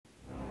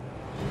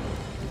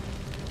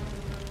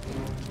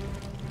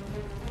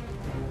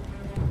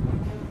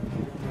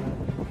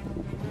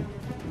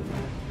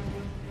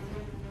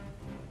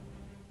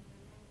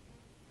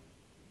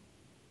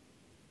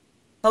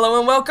Hello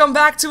and welcome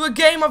back to a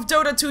game of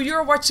Dota 2.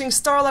 You're watching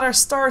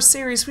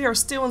StarSeries. We are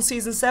still in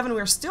Season 7, we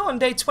are still on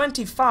day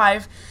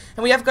 25,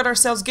 and we have got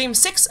ourselves game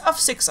 6 of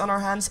 6 on our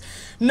hands.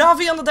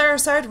 Navi on the dire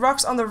side,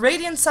 RoX on the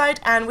Radiant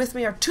side, and with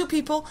me are two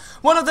people.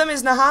 One of them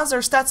is Nahaz, our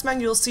statsman.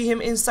 You'll see him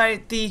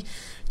inside the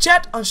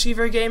chat on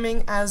Shiver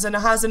Gaming as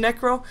Nahaz the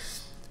Necro,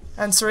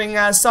 answering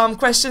some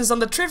questions on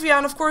the trivia,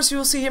 and of course you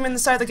will see him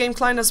inside the game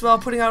client as well,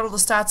 putting out all the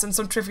stats and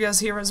some trivias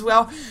here as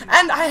well.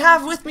 And I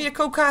have with me a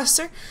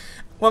co-caster,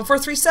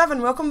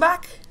 1437, welcome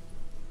back.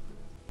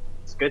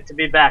 It's good to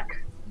be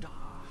back.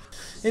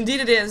 Indeed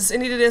it is,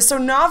 indeed it is. So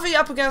Navi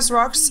up against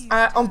RoX.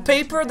 On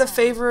paper the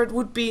favorite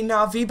would be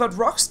Navi, but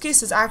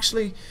RoX.KIS is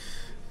actually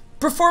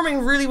performing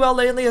really well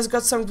lately, has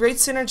got some great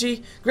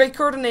synergy, great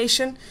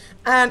coordination,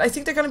 and I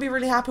think they're going to be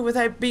really happy with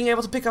being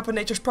able to pick up a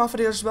Nature's Prophet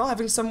here as well,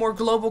 having some more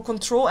global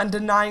control and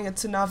denying it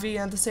to Navi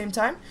at the same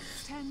time.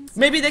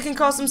 Maybe they can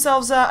cause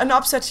themselves an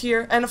upset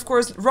here, and of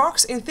course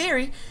RoX, in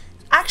theory,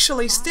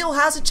 actually still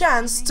has a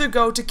chance to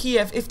go to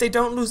Kiev if they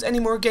don't lose any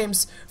more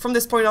games from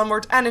this point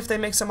onward, and if they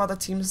make some other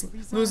teams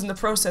lose in the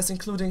process,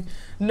 including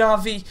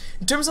Navi.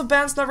 In terms of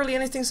bans, not really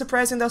anything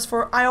surprising thus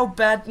far. IO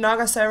banned,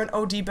 Naga Siren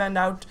OD banned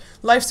out,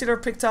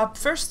 Lifestealer picked up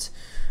first,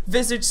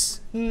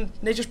 Visage,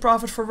 Nature's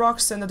Prophet for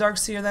RoX, and the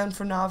Darkseer then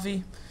for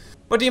Navi.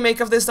 What do you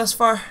make of this thus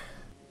far?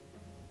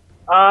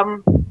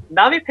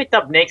 Navi picked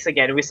up Nyx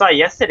again. We saw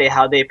yesterday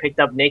how they picked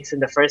up Nyx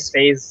in the first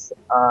phase,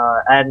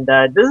 and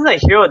this is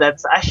a hero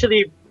that's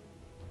actually,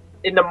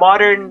 in the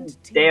modern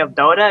day of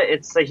Dota,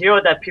 it's a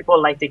hero that people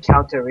like to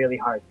counter really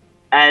hard.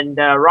 And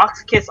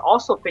RoX.KIS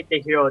also picked a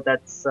hero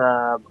that's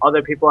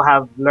other people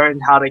have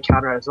learned how to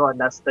counter as well, and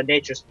that's the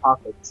Nature's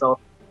Prophet. So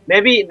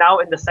maybe now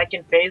in the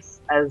second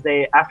phase,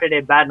 after they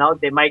ban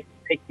out, they might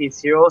pick these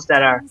heroes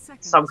that are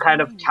some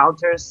kind of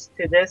counters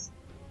to this.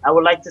 I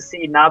would like to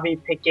see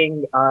Navi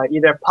picking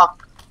either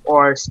Puck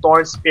or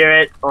Storm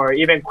Spirit or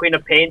even Queen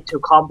of Pain to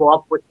combo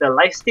up with the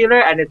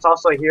Lifestealer, and it's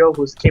also a hero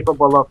who's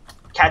capable of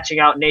catching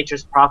out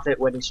Nature's Prophet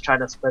when he's trying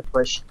to split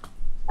push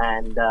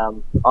and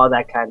all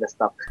that kind of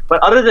stuff.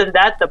 But other than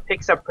that, the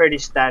picks are pretty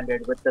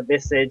standard with the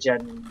Visage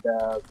and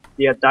the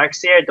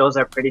Darkseer. Those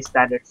are pretty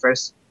standard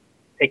first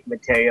pick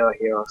material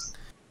heroes.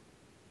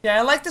 Yeah,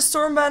 I like the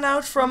Storm ban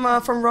out from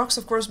RoX,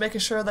 of course, making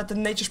sure that the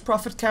Nature's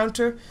Prophet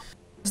counter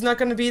is not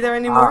going to be there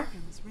anymore.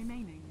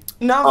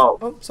 No,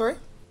 oh, sorry.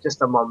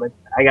 Just a moment.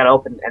 I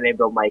gotta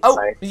enable mic. Oh,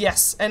 sorry.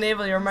 yes.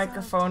 Enable your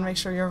microphone. Make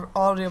sure you're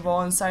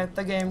audible inside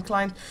the game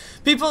client.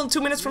 People,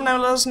 2 minutes from now,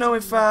 let us know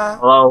if.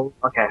 Hello.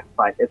 Okay,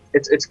 fine.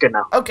 It's good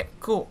now. Okay,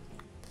 cool.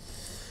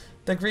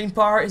 The green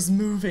bar is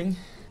moving.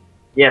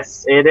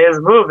 Yes, it is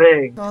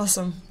moving.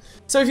 Awesome.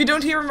 So if you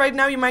don't hear him right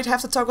now, you might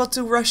have to toggle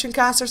to Russian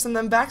casters and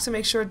then back to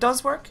make sure it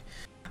does work.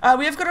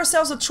 We have got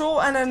ourselves a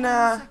troll and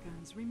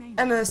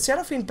a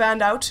Shadow Fiend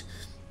banned out.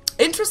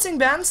 Interesting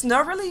bans,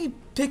 not really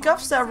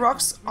pickups that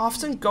RoX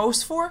often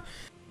goes for.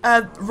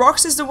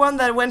 RoX is the one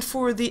that went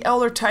for the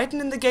Elder Titan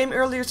in the game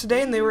earlier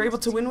today, and they were able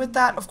to win with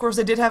that. Of course,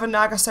 they did have a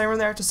Naga Siren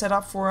there to set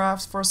up for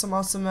some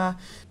awesome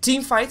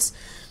team fights.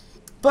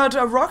 But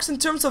RoX, in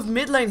terms of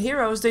mid lane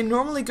heroes, they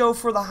normally go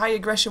for the high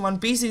aggression one.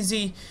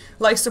 BZZ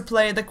likes to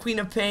play the Queen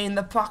of Pain,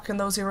 the Puck, and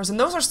those heroes, and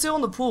those are still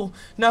in the pool.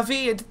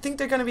 Navi, I think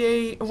they're going to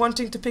be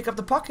wanting to pick up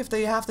the Puck if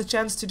they have the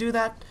chance to do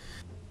that.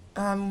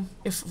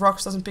 If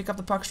RoX doesn't pick up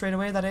the Puck straight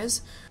away, that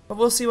is. But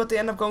we'll see what they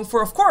end up going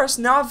for. Of course,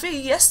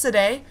 Navi,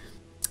 yesterday,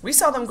 we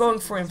saw them going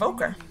for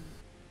Invoker.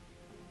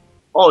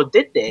 Oh,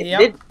 did they?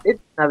 Yep. Did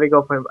Navi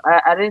go for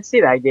Invoker? I didn't see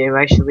that game,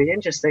 actually.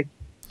 Interesting.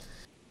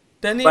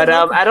 Then but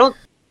I don't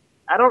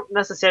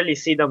necessarily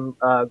see them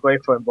going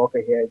for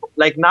Invoker here.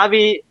 Like,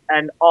 Navi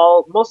and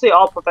mostly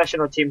all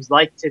professional teams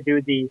like to do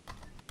the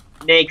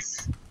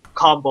Nyx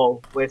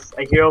combo with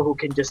a hero who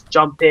can just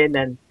jump in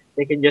and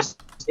they can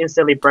just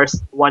instantly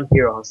burst one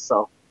hero.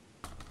 So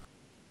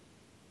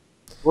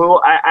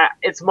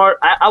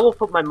I will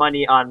put my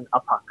money on a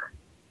Puck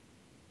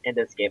in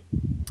this game.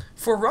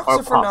 For RoX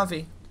or for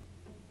Navi?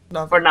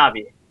 For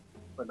Navi.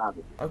 For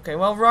Navi. Okay,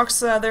 well RoX,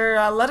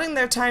 they're letting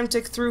their time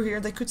tick through here.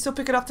 They could still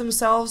pick it up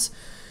themselves.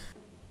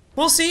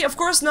 We'll see. Of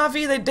course,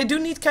 Navi, they do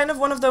need kind of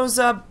one of those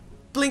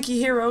blinky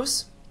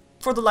heroes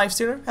for the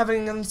Lifestealer.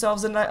 Having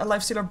themselves a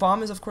Lifestealer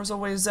bomb is of course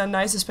always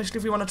nice, especially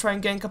if we want to try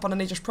and gank up on a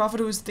Nature's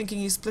Prophet who's thinking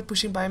he's split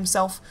pushing by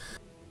himself.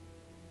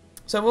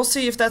 So we'll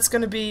see if that's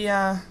going to be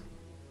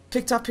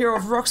picked up here, or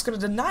if RoX going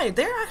to deny it.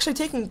 They're actually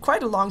taking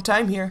quite a long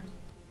time here.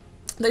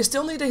 They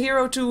still need a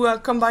hero to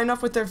combine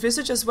up with their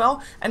Visage as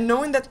well, and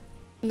knowing that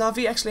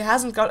Navi actually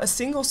hasn't got a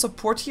single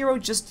support hero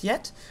just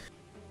yet,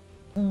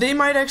 they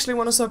might actually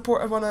want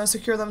to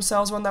secure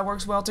themselves one that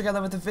works well together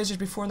with the Visage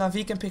before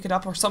Navi can pick it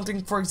up, or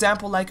something, for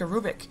example, like a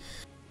Rubik.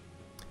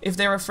 If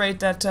they're afraid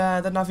that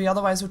Navi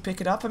otherwise would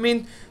pick it up. I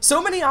mean,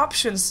 so many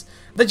options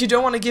that you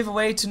don't want to give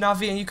away to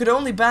Navi, and you could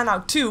only ban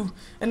out 2,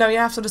 and now you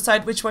have to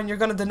decide which one you're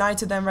going to deny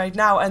to them right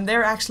now, and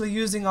they're actually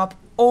using up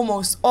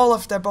almost all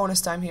of their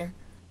bonus time here.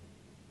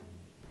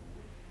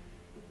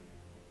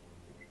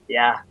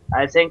 Yeah,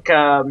 I think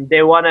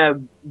they want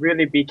to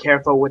really be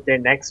careful with their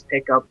next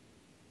pickup.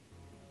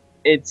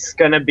 it's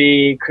gonna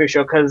be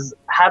crucial because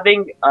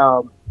having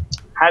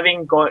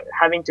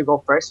to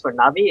go first for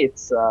Navi,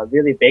 it's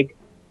really big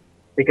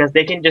because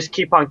they can just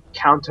keep on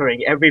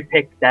countering every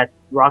pick that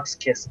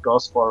RoX.KIS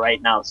goes for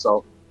right now.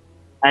 So,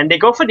 and they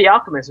go for the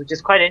Alchemist, which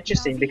is quite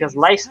interesting because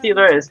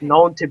Lifestealer is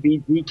known to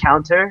be the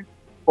counter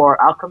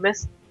for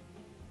Alchemist,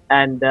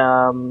 and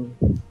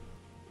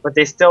but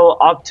they still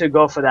opt to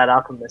go for that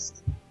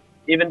Alchemist,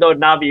 even though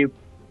Navi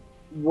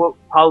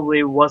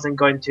probably wasn't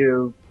going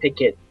to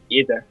pick it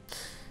either.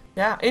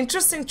 Yeah,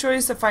 interesting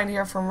choice to find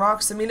here from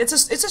RoX. I mean, it's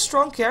a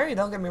strong carry,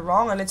 don't get me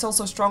wrong, and it's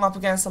also strong up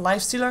against the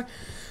Lifestealer,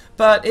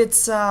 but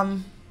it's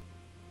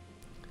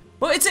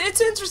well, it's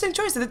an interesting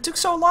choice. It took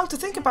so long to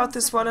think about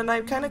this one, and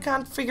I kind of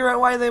can't figure out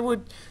why they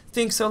would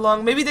think so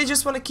long. Maybe they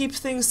just want to keep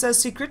things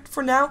secret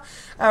for now.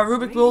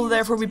 Rubik will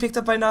therefore be picked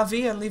up by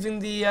Navi, and leaving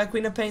the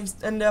Queen of Pain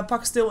and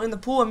Puck still in the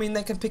pool. I mean,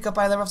 they can pick up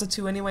either of the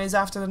two anyways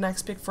after the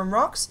next pick from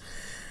RoX.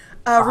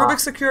 Rubik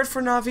secured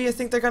for Navi. I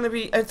think they're gonna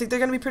be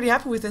pretty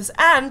happy with this.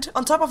 And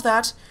on top of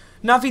that,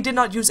 Navi did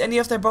not use any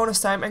of their bonus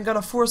time and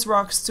gonna force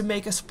RoX to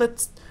make a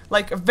split,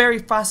 like a very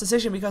fast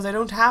decision because they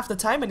don't have the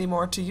time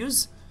anymore to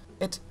use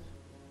it.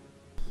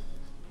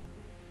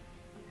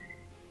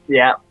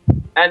 Yeah,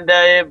 and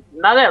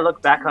now that I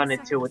look back on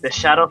it too, with the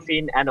Shadow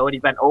Fiend and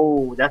Odiban,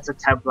 oh, that's a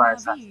Templar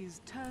Assassin.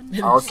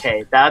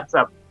 Okay, that's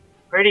a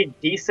pretty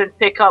decent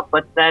pickup,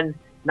 but then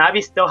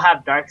Navi still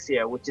have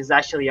Darkseer, which is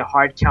actually a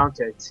hard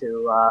counter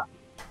to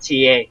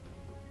TA,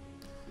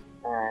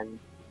 and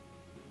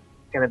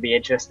it's gonna be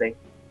interesting.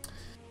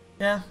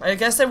 Yeah, I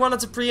guess they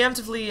wanted to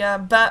preemptively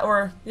bat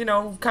or, you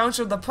know,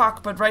 counter the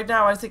Puck, but right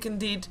now I think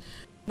indeed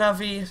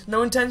Navi,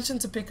 no intention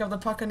to pick up the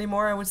Puck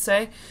anymore, I would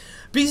say.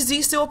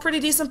 BZ still a pretty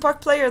decent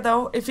Puck player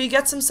though. If he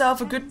gets himself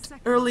a good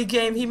early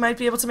game, he might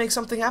be able to make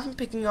something happen,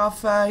 picking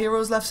off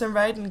heroes left and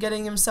right and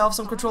getting himself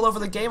some control over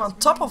the game. On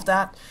top of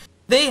that,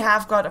 they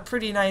have got a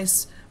pretty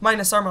nice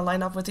minus armor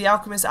lineup with the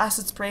Alchemist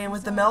Acid Spray and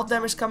with the melt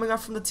damage coming up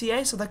from the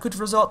TA, so that could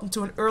result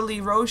into an early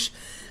Roche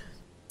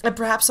and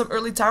perhaps some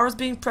early towers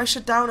being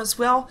pressured down as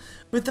well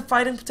with the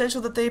fighting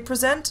potential that they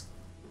present.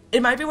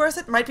 It might be worth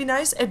it, might be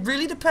nice. It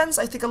really depends.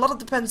 I think a lot of it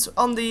depends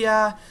on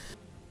the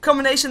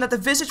combination that the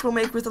Visage will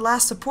make with the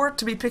last support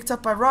to be picked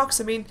up by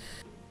RoX. I mean,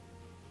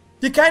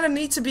 you kind of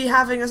need to be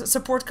having a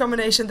support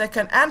combination that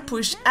can and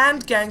push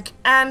and gank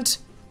and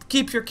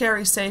keep your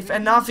carry safe.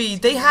 And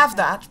Navi, they have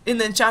that in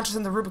the Enchantress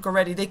and the Rubik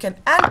already. They can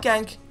and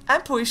gank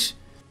and push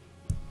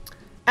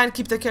and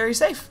keep their carry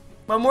safe.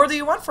 What more do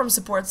you want from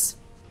supports?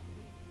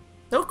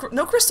 No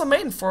Crystal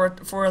Maiden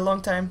for a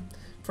long time.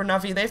 For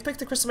Navi, they've picked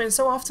the Crystal Maiden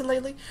so often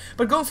lately,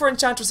 but going for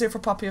Enchantress here for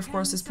Poppy, of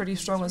course, is pretty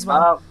strong as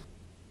well.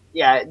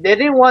 Yeah, they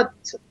didn't want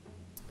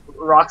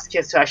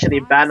RoX.KIS to actually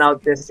ban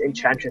out this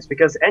Enchantress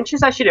because Ench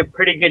is actually a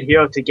pretty good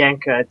hero to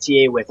gank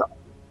TA with.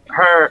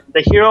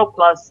 The hero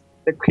plus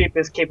the creep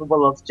is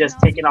capable of just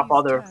taking off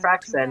all the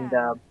refracts and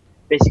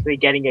basically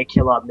getting a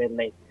kill out mid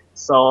lane.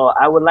 So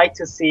I would like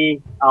to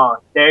see. Oh,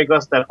 there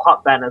goes the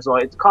Quap ban as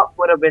well. Quap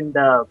would have been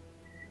the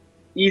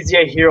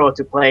easier hero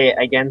to play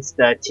against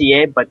the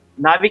TA, but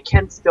Navi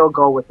can still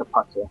go with the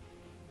Puck here.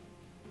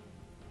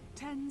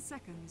 10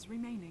 seconds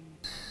remaining.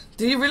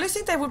 Do you really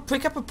think they would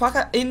pick up a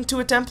Puck into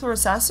a Templar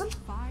Assassin?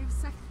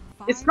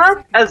 It's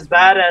not as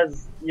bad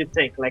as you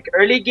think. Like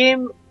early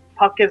game,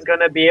 Puck is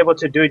gonna be able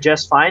to do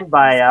just fine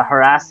by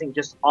harassing,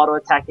 just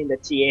auto-attacking the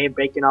TA,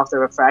 breaking off the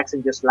refracts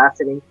and just last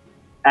hitting.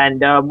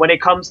 And when it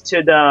comes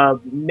to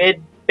the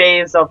mid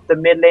phase of the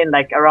mid lane,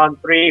 like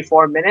around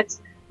 3-4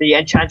 minutes, the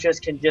Enchantress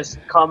can just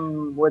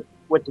come with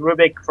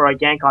Rubik for a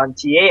gank on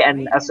TA,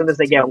 and as soon as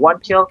they get one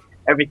kill,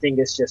 everything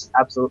is just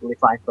absolutely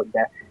fine from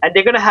there. And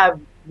they're gonna have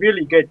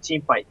really good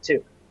team fight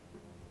too.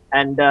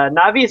 And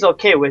Navi is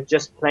okay with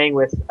just playing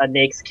with a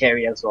Nake's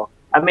carry as well.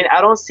 I mean,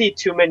 I don't see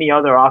too many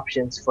other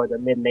options for the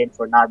mid lane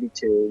for Navi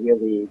to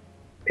really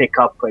pick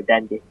up for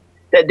Dandy.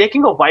 They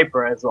can go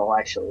Viper as well,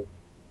 actually.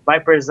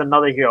 Viper is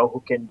another hero who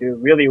can do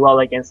really well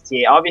against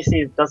TA.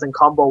 Obviously, it doesn't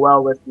combo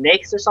well with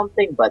Nakes or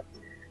something, but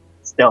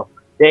still.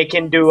 They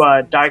can do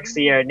a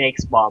Darkseer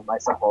Nake's bomb, I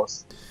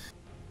suppose.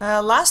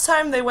 Last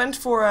time they went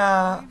for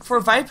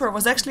Viper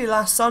was actually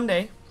last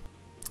Sunday.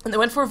 And they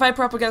went for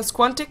Viper up against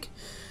Quantic.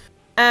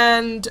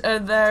 And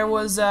there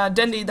was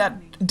Dendi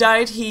that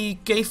died. He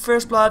gave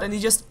first blood and he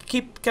just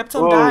kept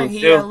on dying.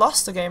 He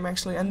lost the game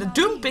actually. And the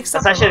Doom picks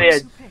up. That's actually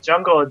a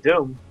jungle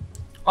Doom.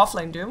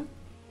 Offlane Doom?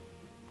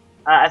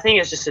 I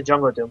think it's just a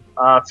jungle Doom.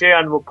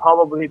 Furion will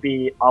probably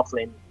be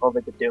offlane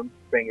over the Doom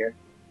Bringer.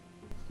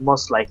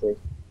 Most likely,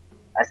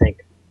 I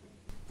think.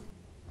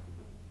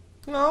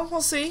 Well,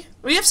 we'll see.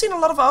 We have seen a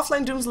lot of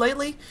offline Dooms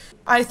lately.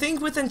 I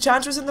think with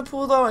Enchantress in the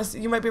pool though,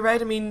 you might be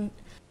right. I mean,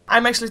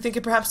 I'm actually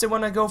thinking perhaps they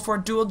want to go for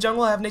dual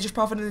jungle. I have Nature's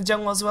Prophet in the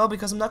jungle as well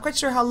because I'm not quite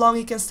sure how long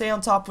he can stay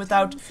on top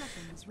without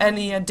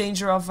any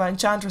danger of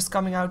Enchantress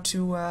coming out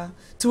to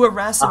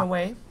harass him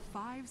away.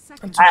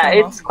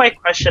 It's quite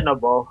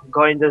questionable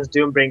going this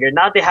Doombringer.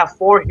 Now they have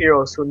 4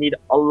 heroes who need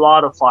a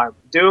lot of farm.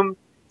 Doom,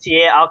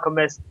 TA,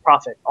 Alchemist,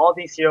 Prophet. All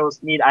these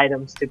heroes need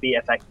items to be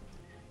effective.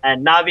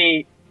 And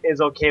Navi is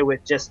okay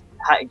with just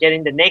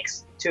getting the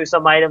Nyx to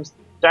some items,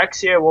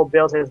 Darkseer will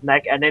build his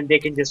mech, and then they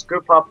can just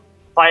group up,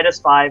 fight as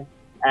 5,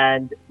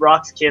 and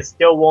RoX.KIS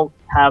still won't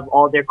have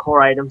all their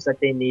core items that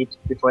they need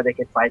before they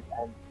can fight,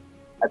 and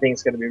I think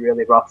it's going to be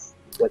really rough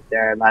with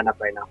their lineup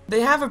right now.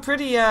 They have a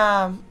quite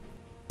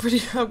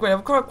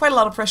a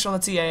lot of pressure on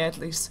the TA at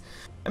least.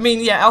 I mean,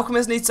 yeah,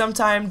 Alchemist needs some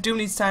time, Doom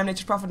needs time,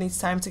 Nature's Prophet needs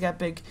time to get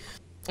big.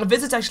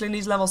 Visage actually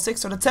needs level 6,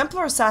 so the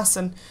Templar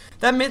Assassin,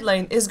 that mid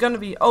lane, is gonna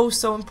be oh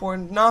so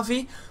important.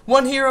 Na'Vi,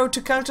 one hero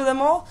to counter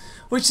them all.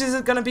 Which is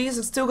it gonna be? Is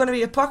it still gonna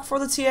be a puck for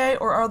the TA,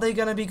 or are they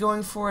gonna be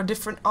going for a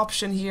different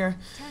option here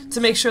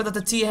to make sure that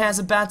the TA has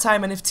a bad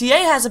time? And if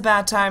TA has a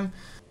bad time,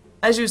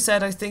 as you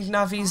said, I think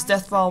Na'Vi's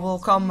Deathball will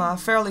come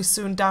fairly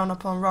soon down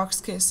upon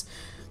RoX.KIS.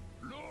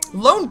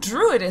 Lone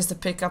Druid is the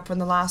pickup in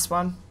the last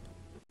one.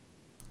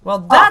 Well,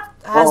 that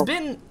has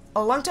been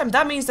a long time.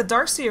 That means that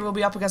Darkseer will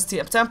be up against the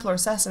Templar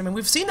Assassin. I mean,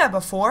 we've seen that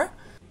before.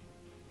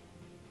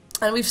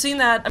 And we've seen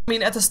that, I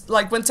mean, at the,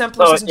 like, when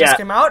Templar Assassin just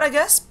came out, I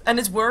guess. And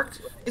it's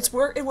worked.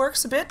 It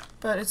works a bit,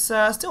 but it's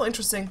still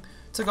interesting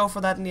to go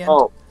for that in the end.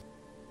 Oh,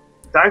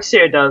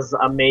 Darkseer does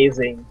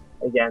amazing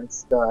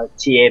against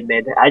TA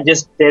mid. I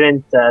just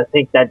didn't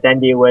think that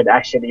Dendi would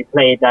actually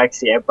play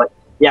Darkseer, but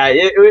yeah,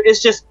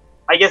 it's just,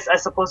 I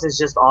suppose it's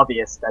just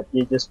obvious that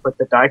you just put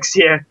the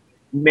Darkseer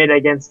mid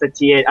against the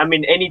TA. I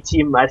mean, any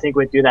team I think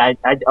would do that.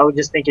 I was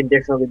just thinking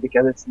differently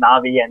because it's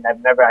Na'Vi and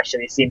I've never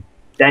actually seen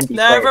Dendi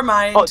Never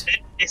mind. Oh,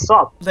 they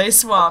swapped. They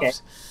swapped. Okay.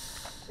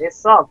 They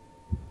swapped.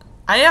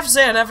 I have to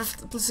say, I never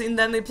seen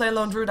Dendi play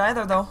Lone Druid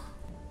either, though.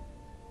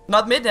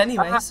 Not mid,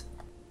 anyways.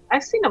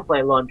 I've seen him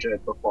play Lone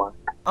Druid before.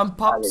 On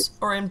pops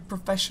or in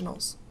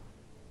professionals?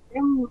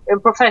 In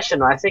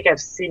professional, I think I've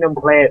seen him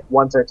play it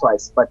once or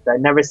twice, but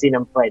I've never seen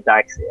him play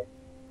Darkseer.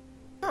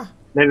 Huh.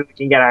 Maybe we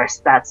can get our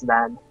stats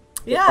man.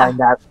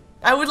 Yeah,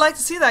 I would like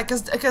to see that,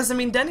 because I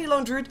mean, Dendi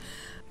Lone Druid,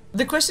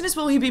 the question is,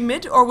 will he be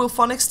mid, or will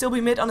Phonics still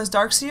be mid on his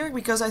Darkseer?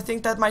 Because I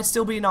think that might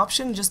still be an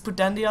option, just put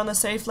Dendi on a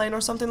safe lane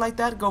or something like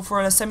that, go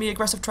for a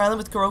semi-aggressive trial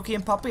with Kuroki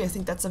and Poppy. I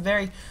think that's a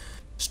very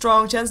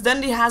strong chance.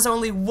 Dendi has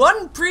only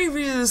one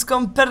previous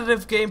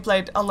competitive game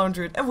played on Lone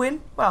Druid, a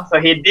win, well.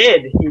 So he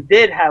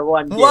did have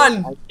one game.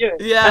 One!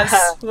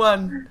 Yes,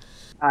 one.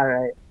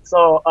 Alright,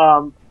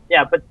 so,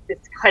 yeah, but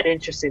it's quite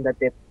interesting that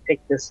they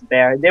pick this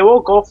bear. They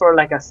will go for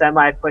like a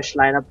semi-push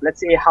lineup. Let's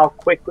see how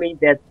quickly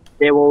that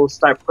they will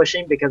start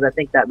pushing, because I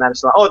think that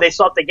matters a lot. Oh, they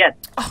swapped again.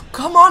 Oh,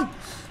 come on!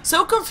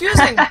 So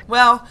confusing!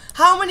 Well,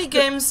 how many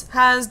games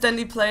has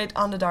Dendi played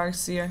on the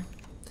Darkseer?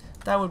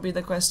 That would be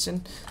the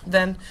question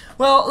then.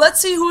 Well,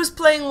 let's see who's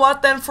playing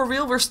what then for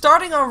real. We're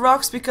starting on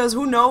RoX because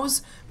who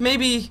knows?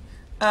 Maybe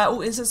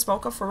oh, instant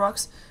smoke up for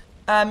RoX.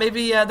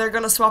 Maybe they're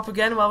gonna swap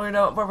again while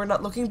we're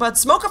not looking. But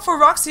smoke up for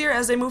RoX here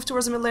as they move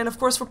towards the mid lane. Of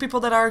course, for people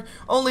that are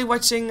only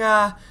watching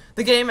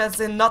the game, as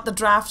in not the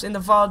draft in the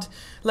VOD,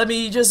 let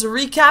me just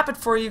recap it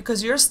for you,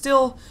 because you're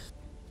still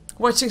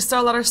watching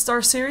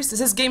StarSeries.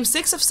 This is game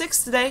 6 of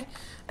 6 today,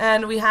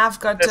 and we have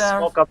got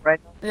smoke up right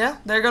now. Yeah,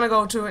 they're gonna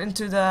go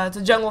into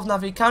the jungle of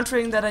Na'Vi,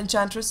 countering that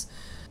Enchantress,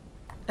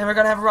 and we're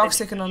gonna have a RoX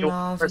taken on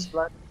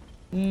Na'Vi.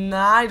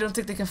 Nah, I don't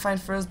think they can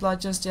find First Blood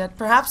just yet.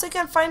 Perhaps they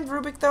can find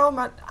Rubik though,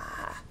 but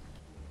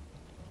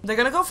they're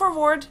gonna go for a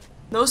ward.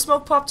 No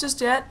smoke pop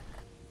just yet.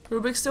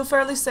 Rubik's still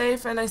fairly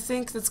safe, and I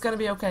think that's gonna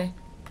be okay.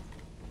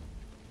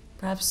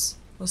 Perhaps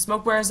the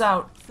smoke wears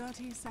out.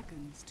 30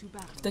 seconds to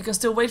battle. They can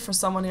still wait for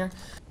someone here.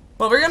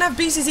 Well, we're gonna have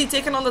BCC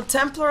taking on the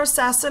Templar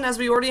Assassin, as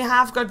we already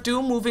have got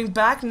Doom moving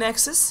back.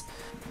 Nexus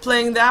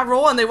playing that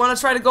role, and they want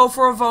to try to go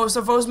for a Vose.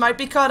 So Vose might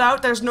be cut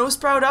out. There's no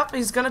Sprout up.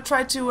 He's gonna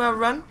try to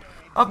run.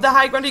 Up the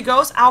high ground he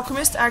goes.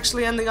 Alchemist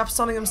actually ending up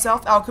stunning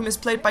himself.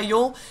 Alchemist played by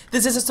Yol.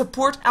 This is a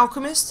support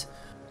Alchemist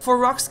for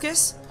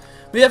RoX.KIS.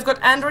 We have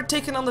got Android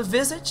taking on the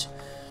Visage.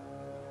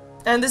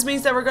 And this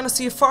means that we're gonna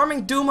see a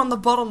farming Doom on the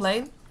bottom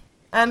lane.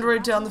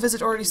 Android on the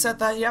Visage already said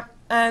that, yep.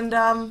 And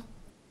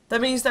that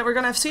means that we're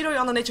gonna have Sidoi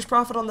on the Nature's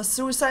Prophet on the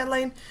Suicide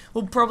lane.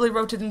 We'll probably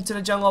rotate into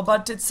the jungle,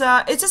 but it's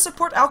a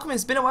support Alchemist.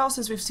 It's been a while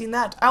since we've seen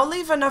that. I'll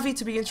leave a Na'Vi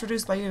to be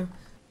introduced by you.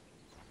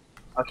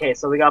 Okay,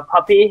 so we got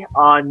Puppy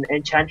on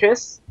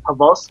Enchantress,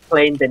 Pavos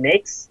playing the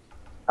Nyx,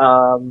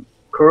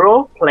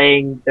 Kuro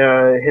playing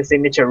his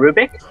signature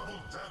Rubik,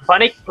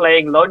 Phonic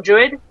playing Lone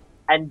Druid,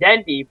 and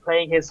Dendi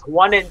playing his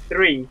 1 in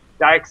 3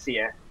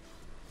 Darkseer.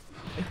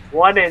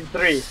 1 in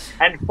 3.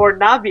 And for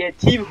Na'Vi, a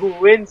team who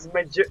wins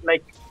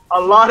like a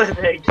lot of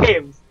their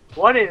games,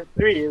 1 in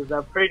 3 is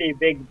a pretty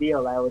big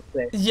deal, I would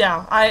say.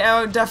 Yeah,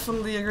 I would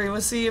definitely agree.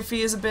 We'll see if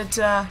he is a bit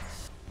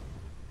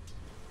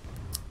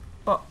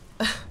well,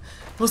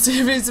 we'll see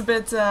if he's a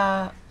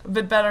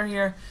bit better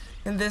here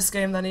in this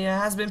game than he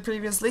has been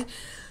previously.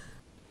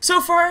 So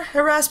far,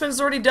 harassment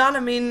is already done. I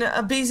mean,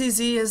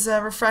 BZZ is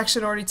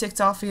refraction already ticked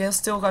off. He has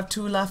still got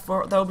 2 left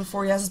though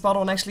before he has his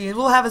bottle, and actually he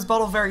will have his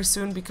bottle very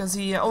soon because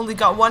he only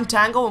got 1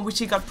 tangle in which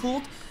he got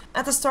pulled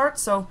at the start,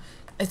 so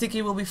I think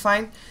he will be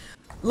fine.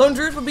 Lone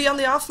Druid will be on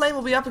the off lane,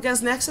 will be up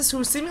against Nexus,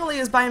 who seemingly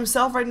is by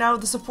himself right now.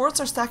 The supports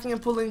are stacking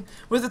and pulling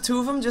with the 2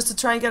 of them just to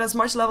try and get as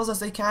much levels as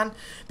they can,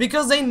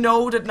 because they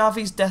know that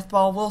Navi's Death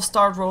Ball will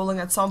start rolling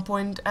at some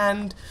point,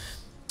 and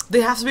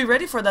they have to be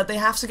ready for that. They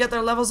have to get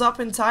their levels up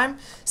in time.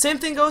 Same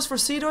thing goes for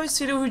Seedoy.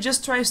 Seedoy, who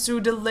just tries to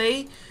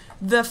delay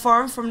the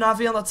farm from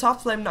Na'Vi on the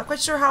top lane. Not quite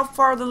sure how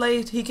far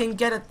delayed he can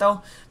get it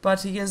though,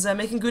 but he is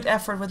making good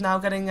effort with now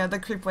getting the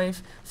creep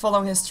wave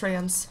following his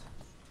treants.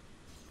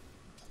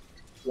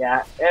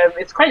 Yeah,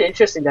 it's quite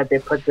interesting that they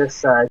put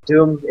this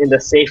Doom in the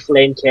safe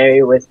lane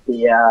carry with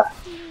the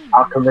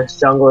Alchemist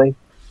jungling.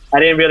 I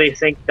didn't really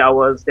think that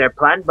was their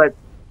plan, but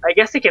I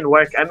guess it can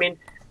work. I mean,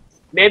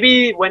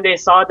 maybe when they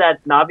saw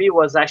that Na'Vi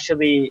was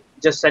actually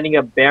just sending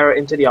a bear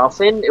into the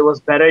offlane, it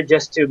was better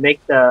just to make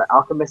the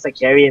Alchemist a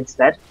carry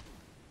instead,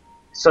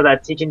 so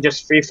that he can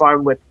just free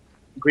farm with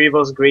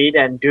Grievo's Greed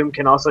and Doom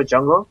can also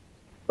jungle.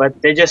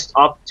 But they just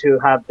opt to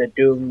have the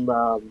Doom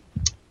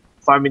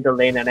farming the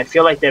lane, and I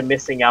feel like they're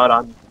missing out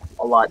on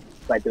a lot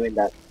by doing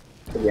that,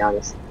 to be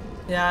honest.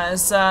 Yeah,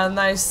 it's a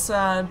nice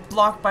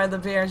block by the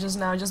bear just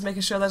now, just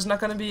making sure there's not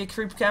going to be a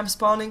creep camp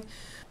spawning.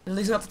 At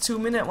least not the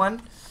 2-minute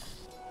one.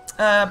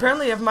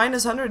 Apparently you have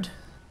 -100.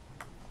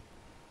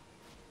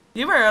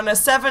 You were on a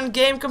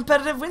 7-game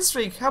competitive win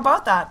streak. How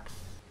about that?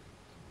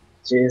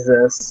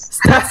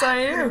 Jesus. Stats on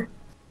you.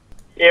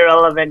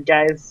 Irrelevant,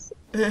 guys.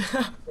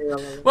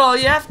 Irrelevant. Well,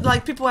 you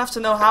have people have to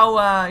know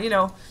how you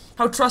know,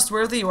 how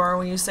trustworthy you are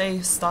when you say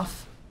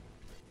stuff.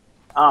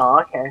 Oh,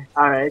 okay,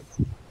 all right.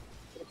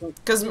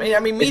 Because I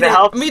mean, me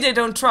they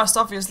don't trust.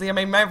 Obviously, I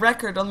mean, my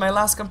record on my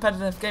last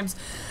competitive games,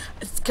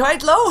 it's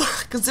quite low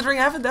considering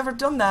I haven't ever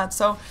done that.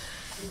 So,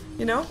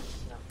 you know,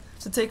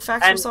 to take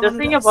facts from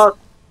someone. And the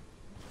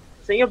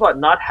thing about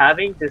not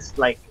having this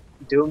like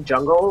Doom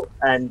jungle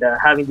and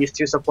having these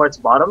two supports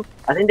bottom,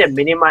 I think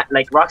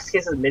they're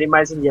RoX.KIS is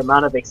minimizing the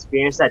amount of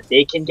experience that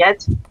they can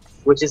get,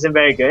 which isn't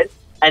very good.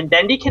 And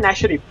Dendi can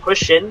actually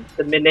push in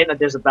the mid lane.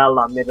 There's a battle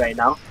on mid right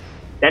now.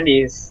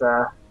 Dendi's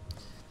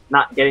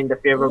not getting the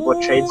favorable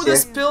trades here.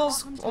 This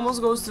spills almost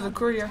goes to the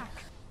courier.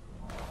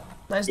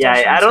 Nice.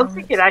 Yeah, I don't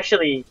think it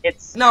actually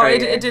hits. No,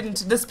 it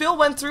didn't. The spill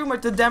went through,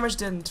 but the damage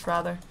didn't.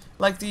 Rather,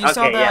 like you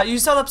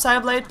saw the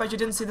Psyblade, but you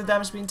didn't see the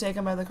damage being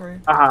taken by the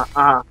courier.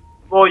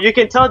 Well, you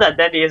can tell that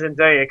Dendi isn't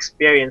very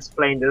experienced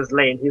playing this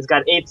lane. He's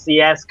got 8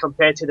 CS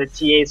compared to the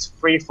TA's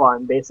free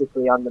farm,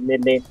 basically, on the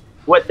mid lane.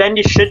 What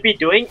Dendi should be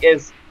doing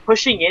is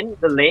pushing in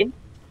the lane,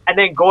 and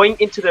then going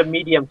into the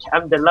medium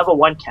camp, the level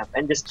 1 camp,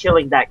 and just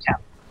killing that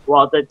camp,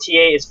 while the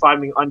TA is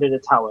farming under the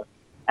tower.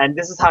 And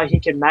this is how he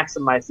can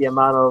maximize the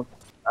amount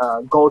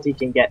of gold he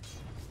can get.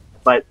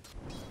 But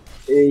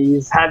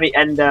he's having,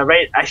 and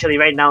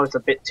right now it's a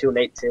bit too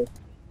late too,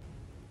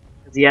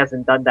 because he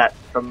hasn't done that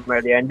from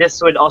earlier. And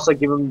this would also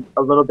give him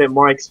a little bit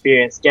more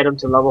experience, get him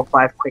to level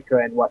 5 quicker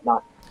and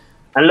whatnot.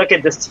 And look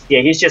at this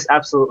TA, he's just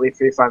absolutely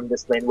free farming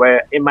this lane,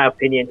 where in my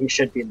opinion he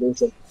should be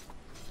losing.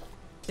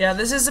 Yeah,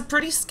 this is a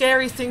pretty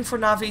scary thing for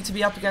Na'Vi to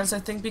be up against, I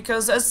think,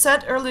 because as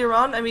said earlier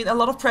on, I mean, a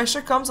lot of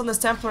pressure comes on this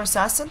Templar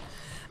Assassin,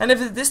 and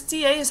if this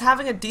TA is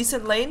having a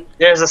decent lane...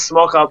 There's a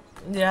smoke up.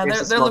 Yeah,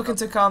 they're looking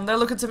to come. They're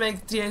looking to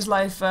make TA's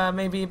life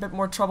maybe a bit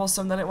more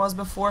troublesome than it was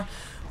before,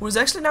 who's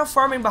actually now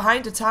farming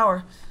behind the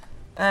tower.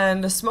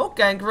 And the smoke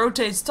gank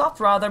rotates top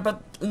rather,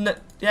 but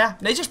yeah,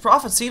 Nature's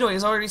Prophet Seedoy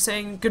is already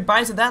saying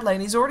goodbye to that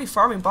lane. He's already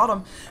farming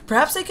bottom.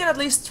 Perhaps they can at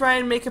least try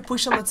and make a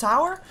push on the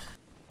tower,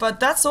 but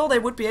that's all they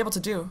would be able to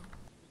do.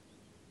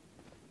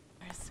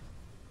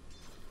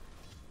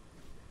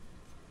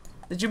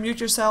 Did you mute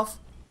yourself?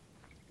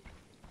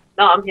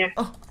 No, I'm here.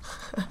 Oh.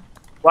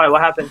 Why?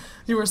 What happened?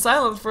 You were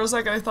silent for a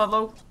second. I thought,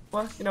 oh,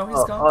 what? You know,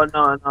 he's gone.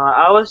 Oh, no.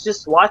 I was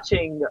just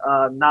watching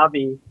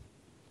Na'Vi,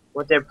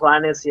 what their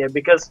plan is here.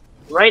 Because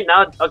right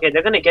now, okay,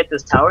 they're going to get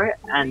this tower.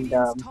 And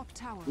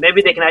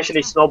maybe they can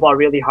actually snowball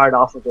really hard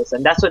off of this.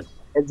 And that's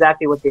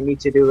exactly what they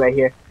need to do right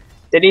here.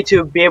 They need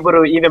to be able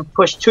to even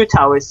push 2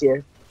 towers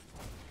here,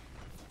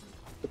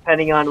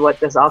 depending on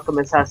what this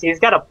Alchemist has. He's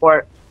got a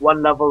port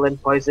 1 level in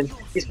poison.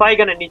 He's probably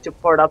gonna need to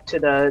port up to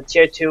the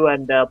tier 2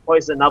 and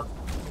poison up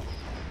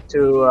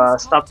to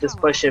stop this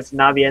push if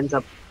Na'Vi ends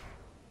up...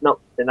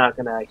 Nope, they're not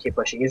gonna keep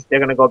pushing. They're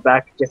gonna go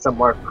back, get some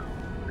more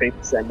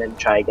creeps, and then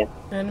try again.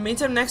 In the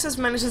meantime, Nexus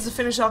manages to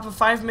finish off a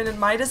 5-minute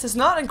Midas. It's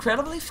not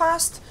incredibly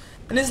fast,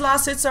 and his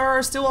last hits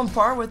are still on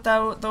par with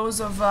those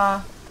of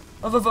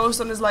Avos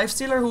on his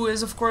Lifestealer, who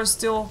is of course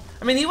still...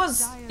 I mean, he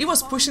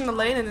was pushing the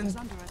lane, and in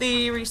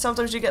theory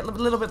sometimes you get a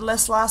little bit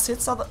less last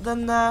hits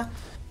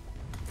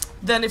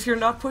than if you're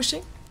not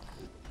pushing.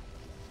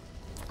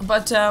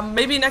 But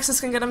maybe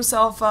Nexus can get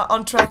himself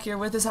on track here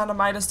with his Hand of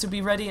Midas to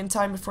be ready in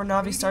time before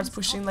Na'Vi starts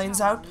pushing lanes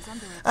out.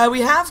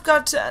 We have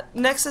got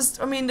Nexus,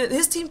 I mean,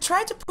 his team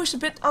tried to push a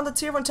bit on the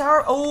tier 1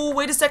 tower. Oh,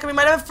 wait a second, we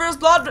might have first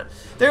blood.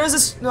 There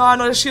is a... No,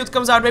 the shield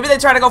comes out. Maybe they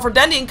try to go for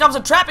Dendi. In comes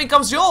a trap, in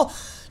comes Joel.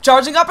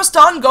 Charging up a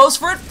stun, goes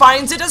for it,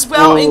 finds it as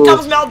well. In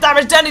comes melt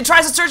damage. Dendi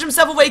tries to surge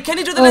himself away. Can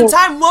he do that in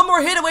time? One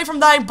more hit away from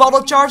dying.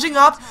 Bottle charging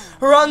up,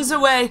 runs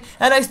away,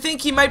 and I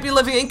think he might be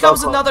living. In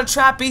comes another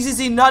trap.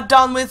 BCZ not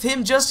done with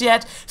him just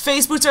yet.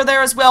 Face boots are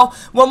there as well.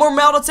 One more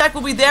melt attack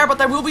will be there, but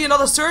there will be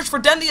another surge for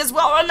Dendi as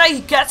well. And he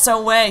gets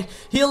away.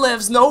 He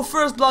lives. No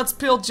first blood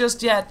spilled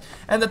just yet.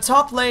 And the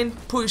top lane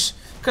push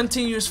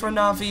continues for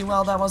Na'Vi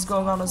while that was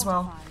going on as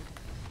well.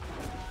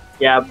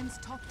 Yeah.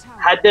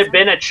 had there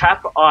been a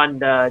trap on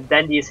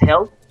Dandy's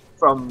hill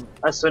from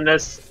as soon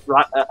as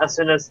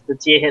the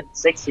TA hit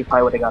 6, he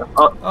probably would have got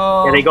him.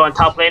 Oh, yeah, they go on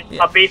top lane.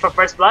 Yeah. Puppy for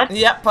first blood.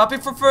 Yep, Puppy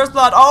for first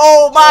blood.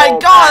 Oh my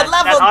god,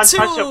 man,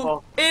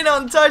 level 2 in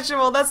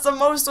untouchable. That's the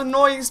most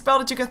annoying spell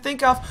that you can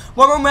think of.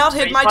 One more melt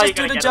hit might just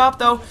do the job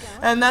though,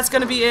 and that's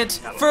gonna be it.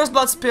 First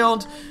blood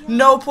spilled,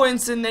 no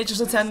points in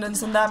Nature's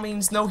Attendance, and that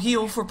means no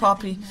heal for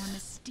Puppy.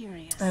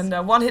 And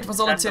one hit was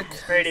all it took.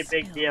 That's a pretty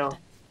big deal.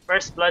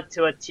 First blood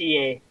to a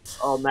TA.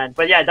 Oh man.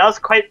 But yeah, that was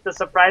quite the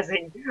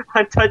surprising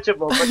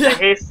untouchable. But the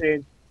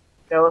hasten,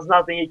 there was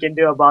nothing he can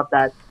do about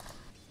that.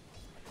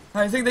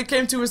 I think they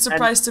came to a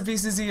surprise to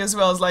BCZ as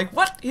well. It's like,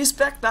 what? He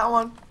spec'd that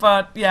one.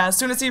 But yeah, as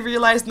soon as he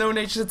realized no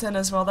Nature's 10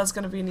 as well, that's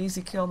going to be an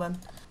easy kill then.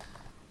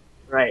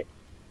 Right.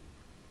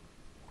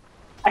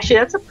 Actually,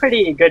 that's a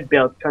pretty good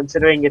build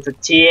considering it's a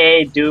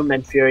TA, Doom,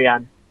 and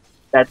Furion.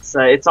 That's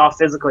it's all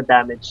physical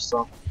damage,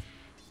 so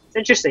it's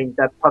interesting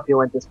that Puppy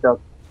went this build.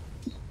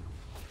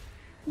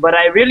 But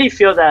I really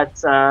feel that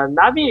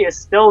Navi is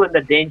still in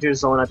the danger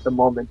zone at the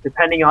moment,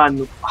 depending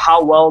on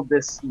how well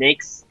this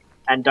Nyx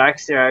and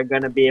Darkseer are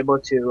going to be able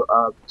to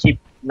keep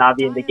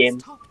Navi in the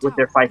game with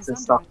their fights and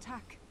stuff.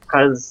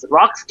 Because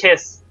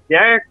RoX.KIS,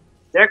 they're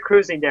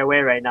cruising their way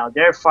right now.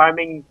 They're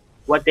farming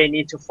what they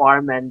need to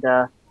farm, and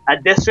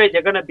at this rate,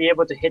 they're going to be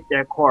able to hit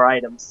their core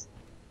items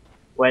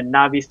when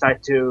Navi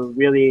start to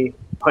really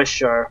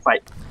push or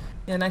fight.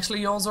 Yeah, and actually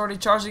Yol's already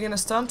charging in a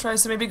stun,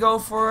 tries to maybe go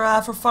for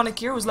Funnick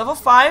here, who's level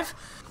 5.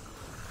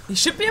 He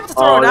should be able to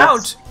throw it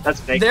out. That's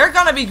big. They're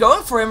gonna be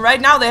going for him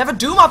right now. They have a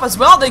Doom up as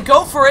well. They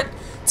go for it.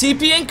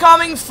 TP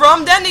incoming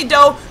from Dendy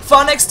though.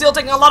 Funnick still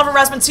taking a lot of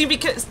harassment.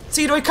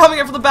 Seedoy coming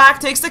in from the back,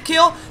 takes the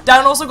kill.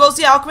 Down also goes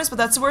the Alchemist, but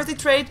that's a worthy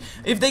trade.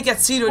 If they get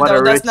Seedoy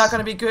though, that's not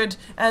gonna be good.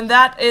 And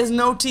that is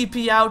no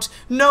TP out,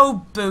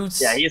 no boots.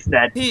 Yeah, he's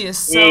dead. He is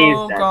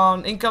so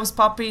gone. In comes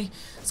Puppy.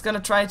 He's gonna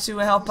try to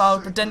help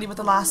out, but Dendy with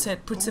the last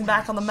hit puts him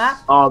back on the map.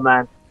 Oh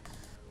man.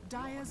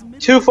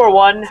 2 for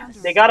 1.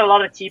 They got a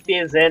lot of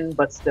TPs in,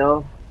 but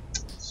still,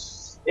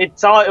 it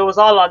was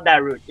all on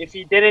that route. If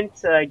he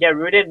didn't get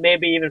rooted,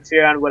 maybe even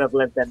Furion would have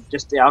lived, and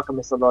just the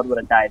Alchemist alone would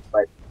have died.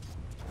 But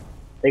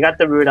they got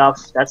the root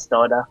off. That's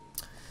Dota.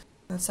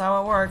 That's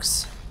how it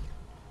works.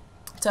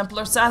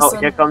 Templar Assassin. Oh,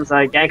 here comes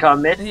a gank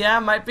on mid. Yeah,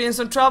 might be in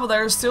some trouble.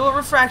 There's still a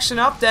refraction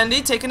up.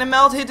 Dendy taking a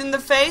melt hit in the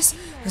face.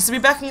 Has to be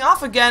backing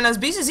off again as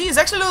BCZ is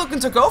actually looking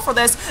to go for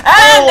this.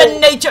 And the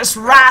Nature's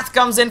Wrath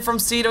comes in from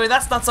Seedoy.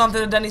 That's not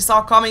something that Dendy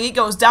saw coming. He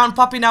goes down.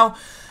 Puppy now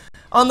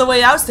on the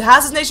way out.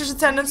 Has his Nature's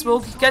Attendance. Will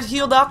get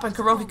healed up. And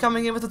KuroKy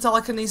coming in with the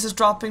telekinesis,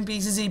 dropping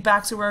BCZ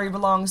back to where he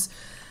belongs.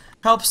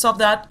 Helps stop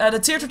that. The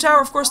tier 2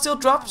 tower, of course, still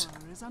dropped.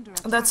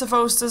 That's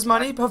Havosta's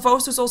money.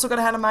 Havosta's also got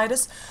a hand of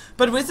Midas.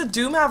 But with the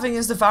Doom having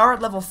his Devour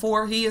at level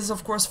 4, he is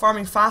of course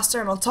farming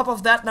faster. And on top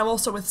of that, now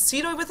also with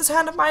Seedoy with his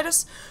hand of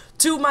Midas,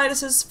 2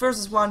 Midases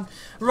versus 1.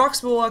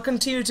 RoX will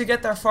continue to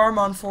get their farm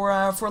on for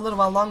a little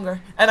while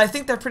longer. And I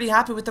think they're pretty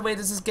happy with the way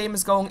this game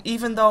is going,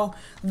 even though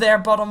their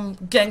bottom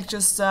gank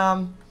just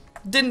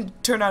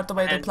didn't turn out the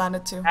way they planned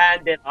it to.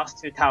 And they lost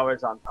 2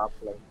 towers on top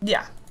lane.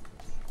 Yeah.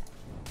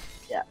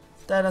 Yeah.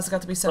 That has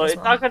got to be said so as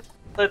well.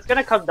 So it's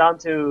gonna come down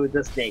to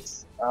the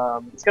snakes.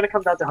 It's gonna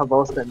come down to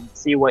Havosta and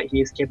see what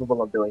he's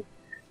capable of doing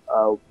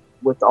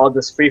with all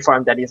this free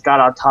farm that he's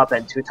got on top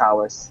and 2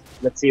 towers.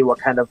 Let's see what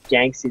kind of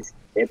ganks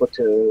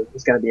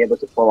he's gonna be able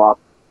to pull off.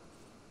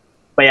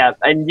 But yeah,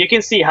 and you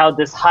can see how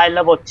this high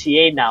level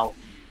TA now,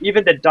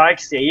 even the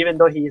Darkseer, even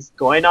though he's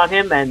going on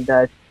him and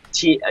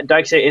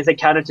Darkseer is a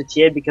counter to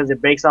TA because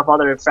it breaks off all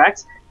the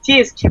refracts, TA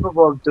is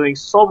capable of doing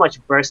so much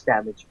burst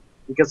damage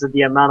because of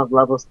the amount of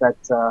levels that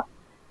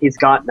he's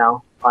got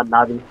now on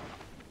Navi.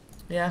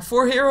 Yeah,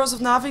 4 heroes of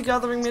Navi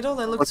gathering middle.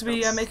 They look to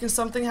be making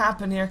something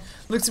happen here.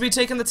 Look to be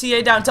taking the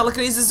TA down.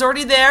 Telekinesis is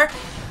already there.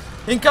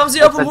 In comes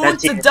the open wound,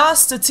 the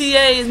dust. The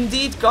TA is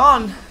indeed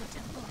gone.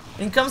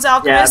 In comes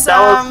Alchemist.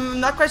 I'm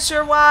not quite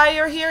sure why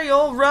you're here.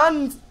 You'll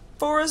run,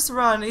 Forrest,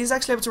 run. He's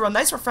actually able to run.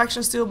 Nice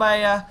refraction steal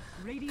by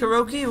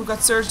KuroKy, who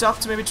got surged up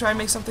to maybe try and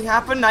make something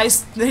happen.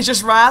 Nice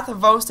Nature's Wrath.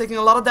 Vos taking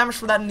a lot of damage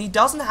from that, and he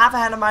doesn't have a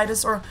hand of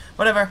Midas or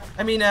whatever.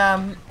 I mean,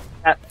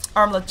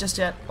 Armlet just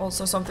yet.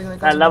 Also something that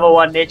goes level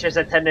 1 Nature's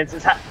Attendance.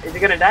 Is he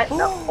gonna die? Ooh.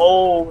 No.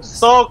 Oh,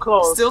 so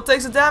close. Still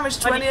takes the damage.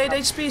 28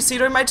 HP.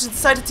 Seedoy might just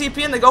decide to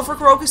TP and they go for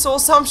KuroKy Soul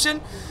Assumption.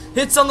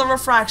 Hits on the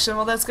refraction.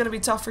 Well, that's gonna be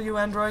tough for you,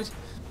 Android.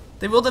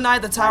 They will deny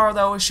the tower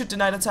though. It should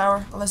deny the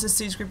tower unless his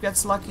siege creep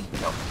gets lucky.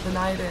 No,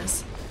 deny it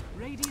is.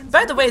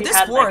 By the way,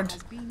 this ward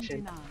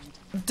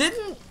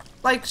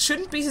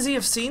shouldn't BCZ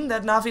have seen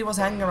that Navi was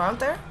hanging around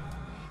there?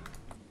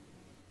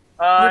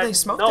 Were they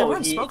smoked? No, they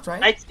weren't smoked,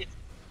 right?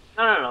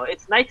 No.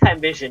 It's nighttime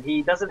vision.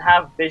 He doesn't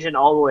have vision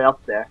all the way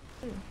up there.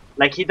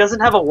 Like, he doesn't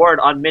have a ward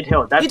on mid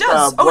hill. That's, he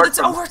does. Words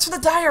from the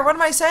Dire. What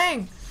am I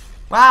saying?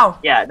 Wow.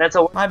 Yeah, that's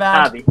a word. My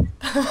bad. My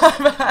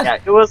bad. Yeah,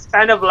 it was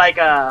kind of like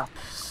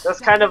it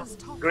was kind of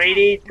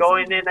greedy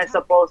going in, I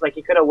suppose. Like,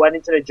 he could have went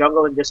into the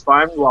jungle and just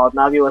farmed while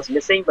Navi was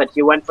missing, but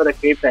he went for the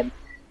creep, and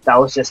that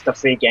was just a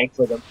free gank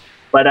for them.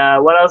 But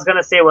what I was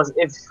gonna say was,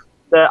 if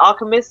the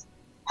Alchemist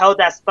held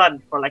that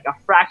stun for like a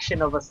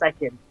fraction of a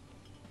second,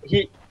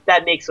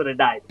 that Nyx would have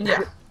died.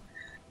 Yeah.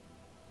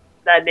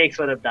 That Nyx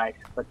would have died.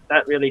 But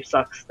that really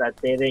sucks that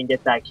they didn't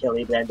get that kill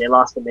either and they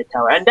lost the mid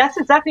tower. And that's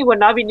exactly what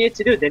Navi needed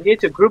to do. They needed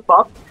to group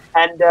up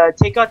and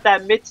take out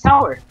that mid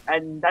tower.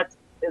 And that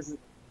is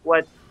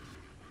what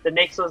the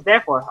Nyx was there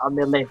for on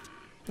mid lane.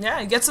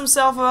 Yeah, he gets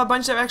himself a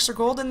bunch of extra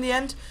gold in the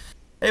end.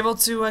 Able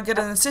to get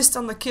an assist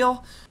on the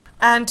kill.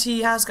 And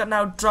he has got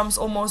now drums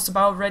almost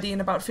about ready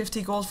and about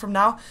 50 gold from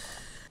now.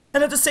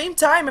 And at the same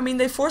time, I mean,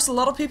 they forced a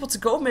lot of people to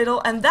go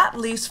middle. And that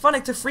leaves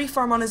Funnick to free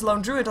farm on his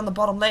lone druid on the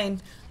bottom lane.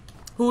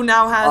 Who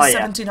now has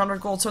 1700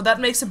 gold, so that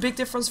makes a big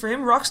difference for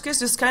him. RoX.KIS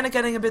just kind of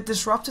getting a bit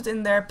disrupted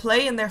in their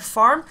play, in their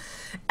farm.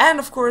 And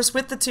of course,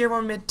 with the tier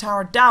 1 mid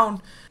tower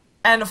down,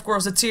 and of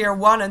course the tier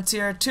 1 and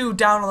tier 2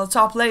 down on the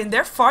top lane,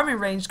 their farming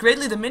range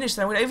greatly diminished.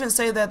 And I would even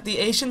say that the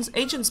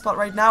agent spot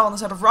right now on the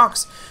side of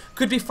RoX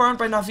could be farmed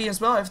by Na'Vi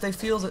as well if they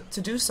feel the need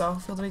to do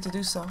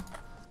so.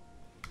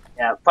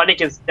 Yeah, Funnick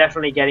is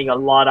definitely getting a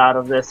lot out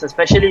of this,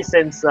 especially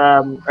since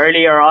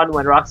earlier on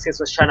when RoX.KIS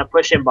was trying to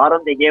push him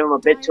bottom, they gave him a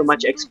bit too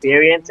much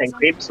experience and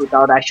creeps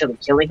without actually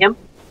killing him.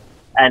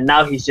 And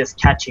now he's just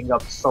catching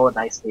up so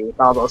nicely with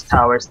all those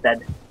towers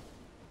dead.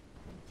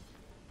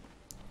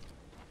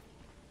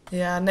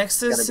 Yeah,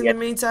 Nexus in the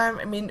meantime,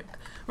 I mean,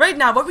 right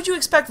now, what would you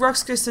expect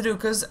RoX.KIS to do?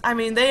 Because, I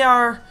mean, they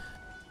are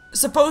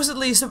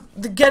supposedly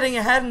getting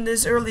ahead in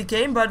this early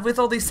game, but with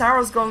all these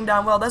towers going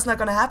down, well, that's not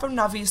going to happen.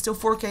 Na'Vi is still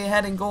 4k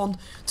ahead in gold,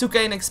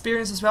 2k in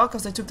experience as well,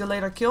 because they took the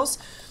later kills.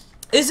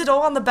 Is it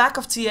all on the back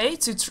of TA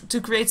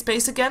to create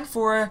space again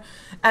for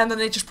and the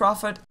Nature's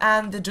Prophet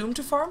and the Doom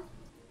to farm?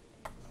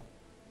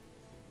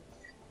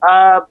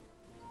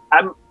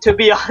 To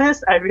be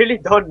honest, I really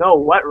don't know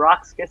what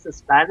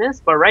RoX.KIS' plan is,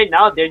 but right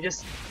now they're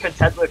just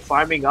content with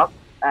farming up,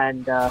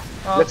 and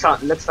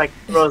looks like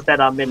Rose dead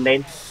on mid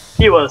lane.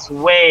 He was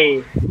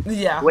way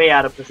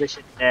out of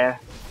position there.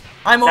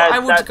 I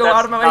would go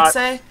out of my way to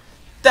say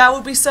that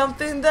would be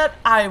something that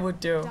I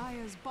would do.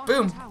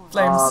 Boom,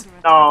 flames.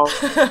 No.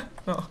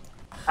 No.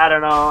 I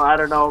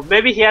don't know.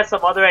 Maybe he has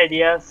some other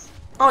ideas.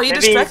 Oh, he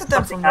distracted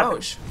them from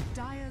Roche.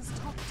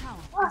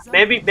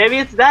 Maybe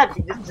it's that.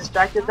 He just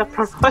distracted them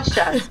from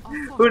Roche.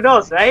 Who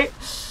knows, right?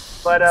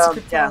 But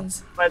yeah.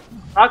 But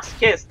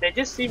RoX.KIS, they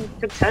just seem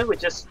content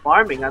with just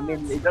farming. I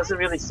mean, it doesn't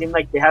really seem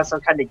like they have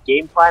some kind of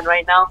game plan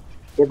right now.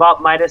 They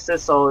bought Midases,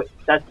 so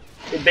that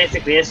it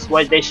basically is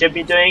what they should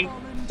be doing.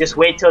 Just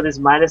wait till these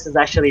Midases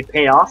actually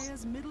pay off.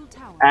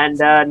 And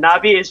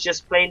Navi is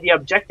just playing the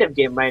objective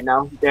game right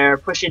now. They're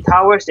pushing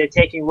towers, they're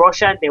taking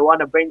Roshan, they want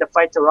to bring the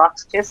fight to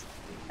RoX.KIS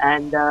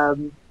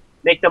and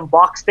make them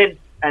boxed in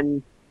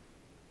and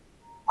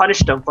punish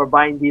them for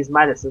buying these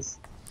Midases.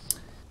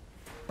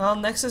 Well,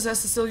 Nexus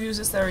has to still use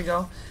this, there we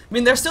go. I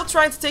mean, they're still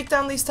trying to take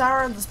down these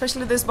towers,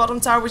 especially this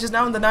bottom tower, which is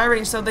now in the deny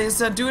range, so there's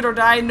do it or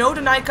die. No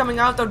deny coming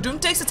out, though. Doom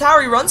takes the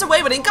tower, he runs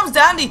away, but in comes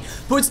Dandy,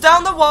 puts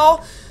down the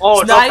wall.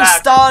 Oh, nice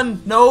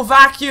stun, no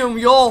vacuum,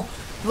 Yol.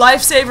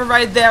 Lifesaver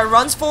right there,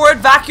 runs forward,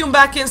 vacuum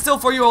back in still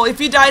for Yol. If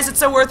he dies,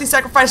 it's a worthy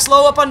sacrifice.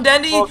 Slow up on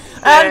Dandy.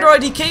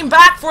 Android, he came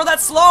back for that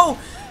slow.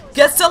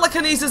 Gets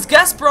telekinesis,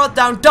 gets brought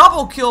down.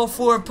 Double kill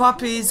for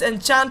Puppy's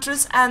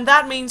Enchantress, and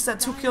that means that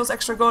 2 kills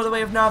extra go the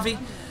way of Navi.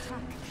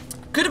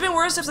 Could have been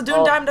worse if the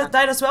Doom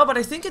died as well, but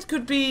I think it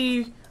could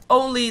be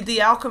only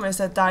the Alchemist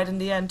that died in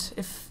the end.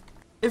 If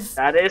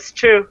that is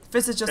true.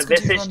 Visage just the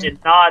Visage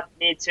did not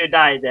need to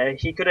die there.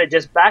 He could have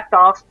just backed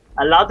off,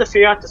 allowed the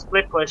Furion to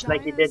split push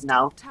like he did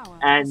now,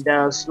 and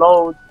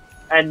slowed.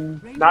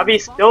 And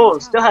Navi still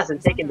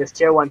hasn't taken this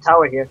tier 1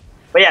 tower here.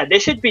 But yeah, they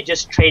should be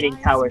just trading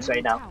towers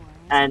right now.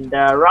 And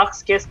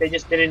RoX.KIS, they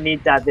just didn't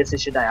need that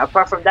Visage to die.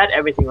 Apart from that,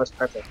 everything was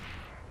perfect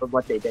from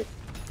what they did.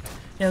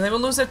 Yeah, they will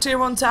lose their tier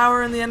 1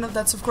 tower in the end.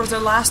 That's of course their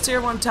last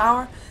tier 1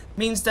 tower.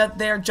 Means that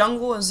their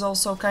jungle is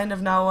also kind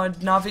of now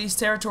Navi's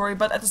territory,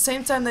 but at the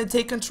same time they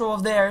take control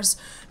of theirs,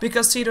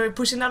 because Tito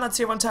pushing down that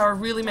tier 1 tower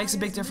really makes a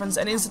big difference,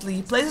 and instantly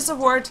he places a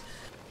ward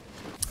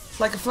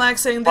like a flag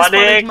saying this one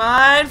is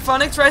mine.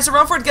 Funnick tries to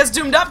run for it, gets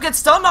doomed up, gets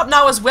stunned up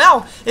now as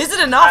well. Is it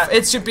enough?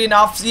 It should be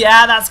enough.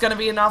 Yeah, that's gonna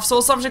be enough. Soul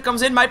Assumption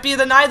comes in, might be a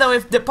deny though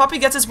if the Puppy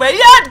gets his way.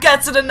 Yeah, it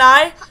gets a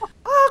deny.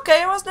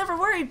 Okay, I was never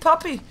worried.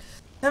 Puppy,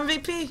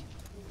 MVP.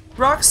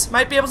 RoX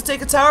might be able to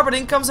take a tower, but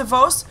in comes a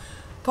Vos.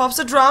 Pops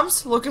the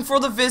drums, looking for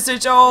the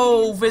Visage.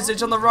 Oh,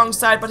 Visage on the wrong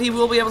side, but he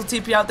will be able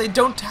to TP out. They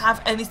don't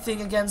have anything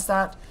against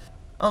that.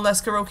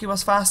 Unless Kuroki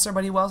was faster,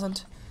 but he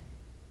wasn't.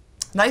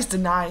 Nice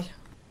deny.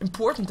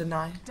 Important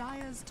deny.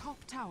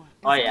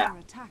 Oh yeah.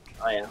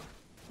 Oh yeah.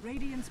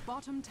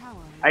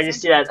 I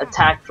just see that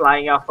attack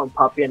flying out from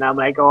Puppy and I'm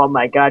like, oh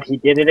my god, he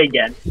did it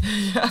again.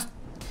 Yeah.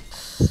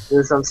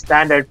 There's some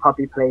standard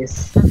Puppy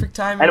plays. Perfect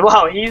timing. And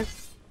wow,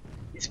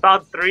 he's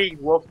found 3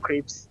 wolf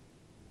creeps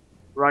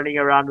running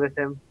around with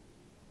him.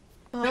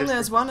 Well, he only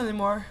has 1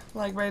 anymore,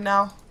 like right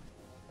now.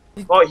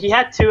 Well, he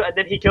had 2 and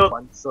then he killed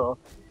 1, so...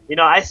 You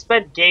know, I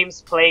spent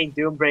games playing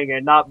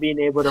Doombringer not being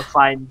able to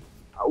find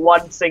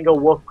 1 single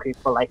wolf creep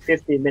for like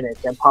 15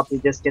 minutes, and Puppy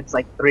just gets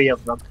like 3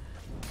 of them.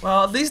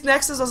 Well, at least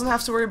Nexus doesn't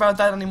have to worry about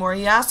that anymore.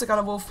 He has to got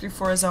a wolf creep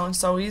for his own,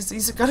 so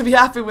he's gonna be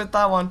happy with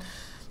that one.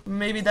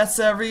 Maybe that's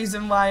a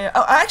reason why...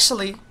 Oh,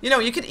 actually, you know,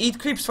 you could eat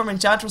creeps from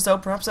Enchantress, though.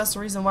 Perhaps that's the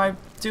reason why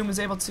Doom is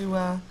able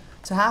to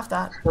have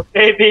that.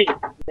 Maybe.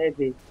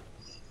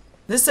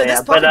 This Yeah,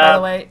 Puppy, but, by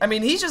the way, I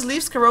mean, he just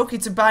leaves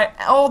Kuroki to buy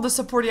all the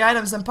supporting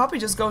items, and Puppy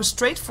just goes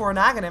straight for an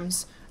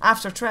Aghanims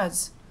after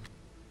Treads.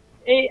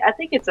 I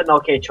think it's an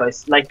okay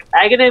choice. Like,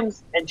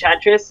 Aghanim's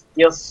Enchantress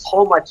deals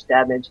so much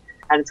damage,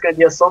 and it's going to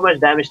deal so much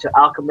damage to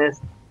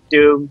Alchemist,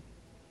 Doom,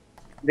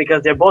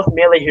 because they're both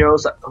melee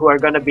heroes who are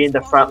going to be in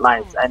the front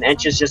lines, and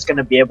Ench is just going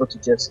to be able to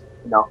just,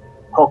 you know,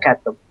 poke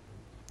at them.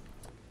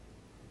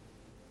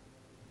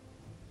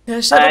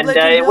 Yeah, Shadow Blade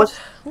it was...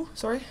 Ooh,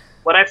 sorry.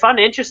 What I found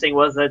interesting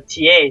was that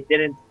TA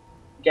didn't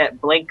get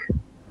Blink.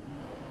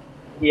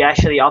 He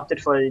actually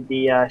opted for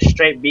the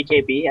straight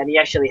BKB, and he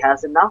actually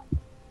has it now.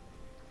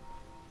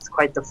 It's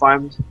quite the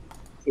farmed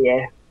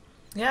TA.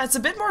 Yeah, it's a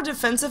bit more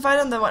defensive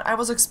item than what I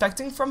was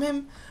expecting from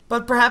him,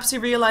 but perhaps he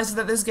realizes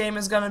that this game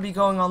is going to be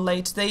going on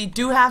late. They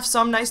do have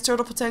some nice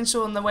turtle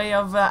potential in the way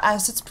of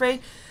Acid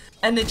Spray,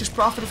 and Nature's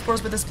Prophet, of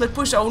course, with the split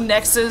push. Oh,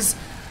 Nexus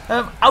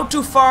out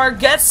too far,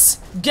 gets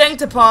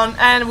ganked upon,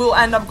 and will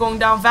end up going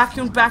down.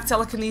 Vacuumed back,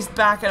 telekinesed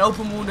back, and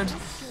open wounded.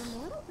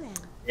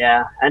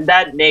 Yeah, and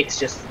that Nyx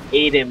just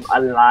ate him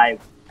alive.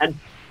 And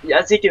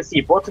as you can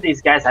see, both of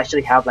these guys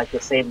actually have like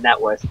the same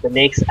net worth, the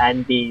Nyx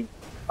and the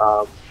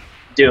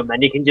Doom,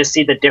 and you can just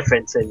see the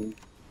difference in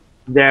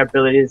their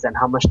abilities and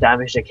how much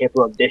damage they're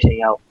capable of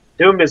dishing out.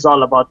 Doom is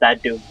all about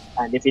that Doom,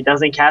 and if he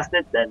doesn't cast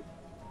it, then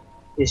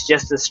he's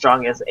just as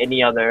strong as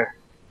any other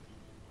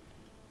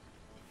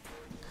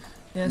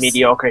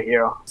mediocre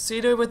hero.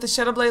 Cedar with the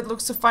Shadow Blade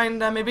looks to find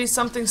maybe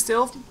something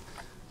still.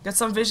 Get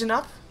some vision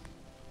up.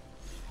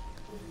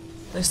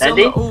 They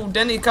still oh,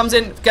 Denny comes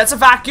in, gets a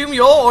vacuum.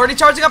 Yo, already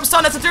charging up a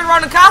stun. That's a third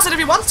round and cast it if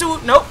he wants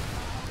to. Nope.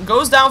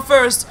 Goes down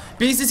first.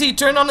 BCC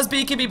turned on his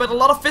BKB, but a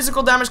lot of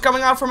physical damage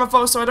coming out from a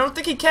foe, so I don't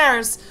think he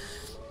cares.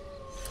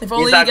 If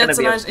only he gets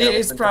a nice...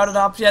 He's crowded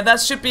up. Yeah,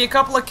 that should be a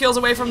couple of kills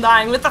away from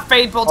dying, with the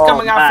Fade Bolt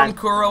coming out from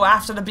Kuro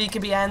after the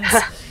BKB ends.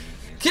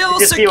 Kill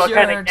secured. See what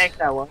kind of gank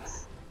that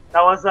was.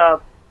 That was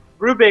a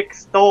Rubik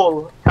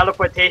stole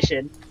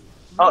teleportation.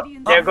 Oh,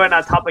 they're going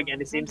on top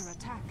again, it seems.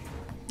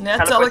 Yeah,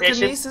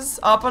 telekinesis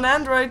up on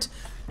Android.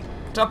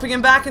 Dropping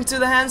him back into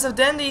the hands of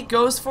Dendy.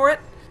 Goes for it.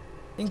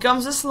 In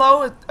comes the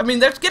slow. I mean,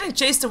 they're getting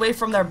chased away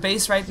from their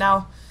base right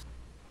now.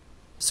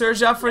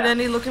 Surge up for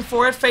Dendy, looking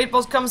for it. Fate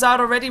Bolt comes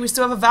out already. We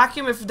still have a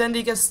vacuum if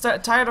Dendy gets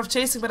tired of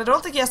chasing, but I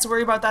don't think he has to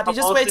worry about that. He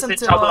just waits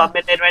until... trouble on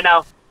mid lane right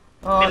now.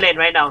 Mid lane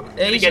right now.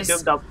 Gonna get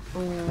doomed up.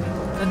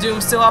 The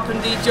Doom's still up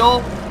indeed.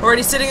 Joel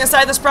already sitting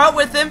inside the Sprout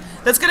with him.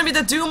 That's gonna be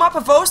the Doom up.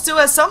 Evo still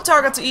has some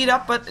target to eat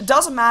up, but it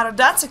doesn't matter.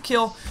 That's a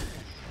kill.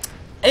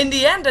 In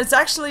the end, it's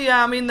actually,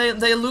 I mean,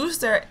 they lose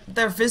their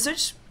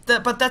Visage,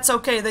 but that's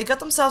okay. They got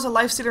themselves a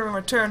Lifestealer in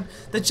return.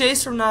 The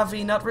chase from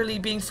Na'Vi not really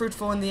being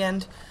fruitful in the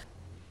end.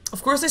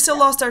 Of course, they still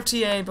lost our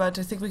TA, but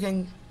I think we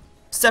can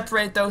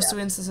separate those two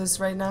instances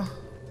right now.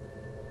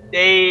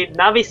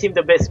 Na'Vi seemed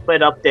a bit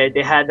split up there.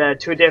 They had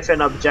two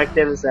different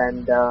objectives,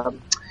 and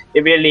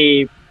it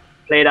really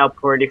played out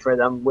poorly for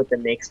them with the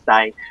Nyx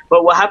dying.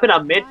 But what happened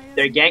on mid,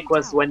 their gank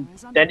was when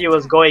Dendy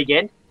was going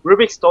in,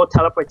 Rubik stole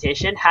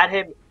teleportation, had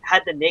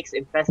the Nyx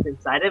infest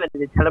inside him,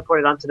 and they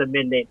teleported onto the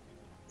mid lane.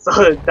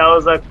 So that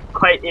was a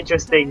quite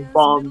interesting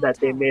bomb that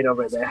they made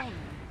over there.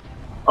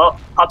 Oh,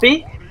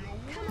 Puppy?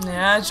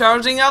 Yeah,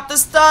 charging out the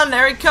stun.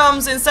 There he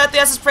comes inside the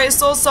Acid Spray.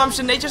 Soul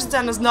Assumption. Nature's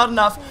Intent is not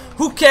enough.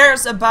 Who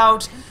cares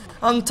about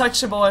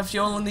Untouchable if you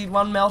only need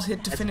one melt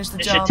hit to finish the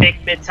job? They should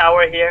take mid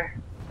tower here.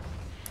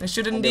 They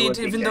should indeed,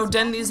 even though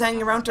Dendy's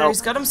hanging around there.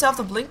 He's got himself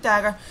the Blink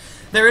Dagger.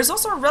 There is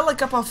also a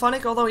Relic up on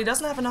Phonic, although he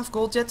doesn't have enough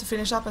gold yet to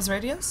finish up as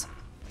Radiance.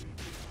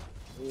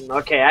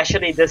 Okay,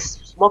 actually this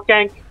smoke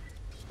gank,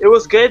 it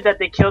was good that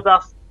they killed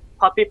off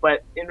Puppy,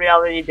 but in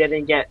reality they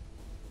didn't get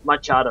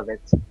much out of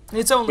it.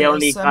 It's only, they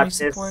only got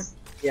support.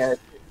 Yeah,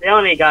 they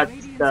only got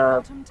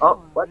the...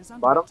 Oh, what?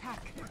 Bottom?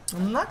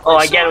 Oh,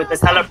 again with the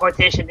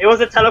teleportation. It was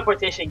a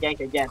teleportation gank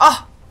again.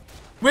 Ah!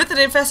 With an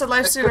infested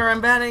Lifestealer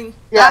and banning.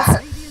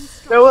 Yeah,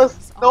 there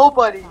was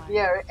nobody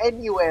near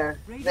anywhere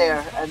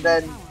there, and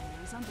then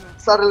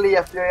suddenly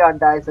a Furion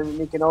dies, and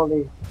we can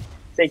only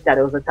think that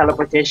it was a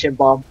teleportation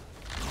bomb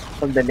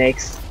from the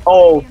Nyx.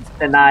 Oh,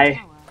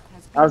 deny.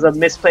 That was a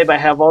misplay by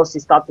Hevos. He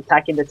stopped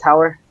attacking the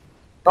tower.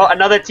 Oh,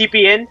 another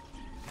TP in.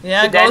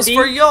 Yeah, goes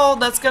for Yol.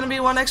 That's gonna be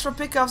one extra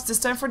pickups, this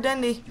time for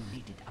Dendy.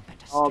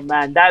 Oh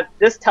man, that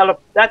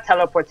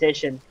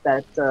teleportation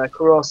that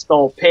Kuro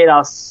stole paid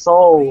off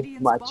so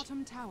much.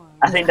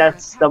 I think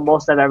that's the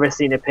most I've ever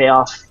seen it pay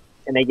off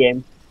in a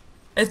game.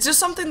 It's just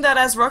something that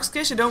as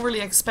RoX.KIS you don't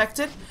really expect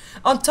it.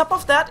 On top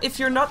of that, if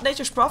you're not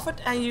Nature's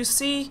Prophet and you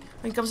see,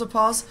 when it comes to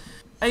pause,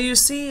 and you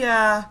see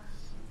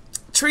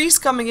trees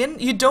coming in,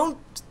 you don't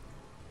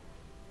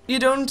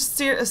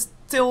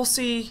still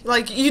see,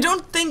 like, you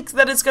don't think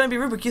that it's gonna be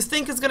Rubik, you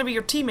think it's gonna be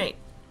your teammate.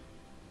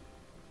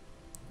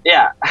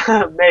 Yeah,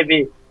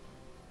 maybe.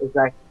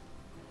 Exactly.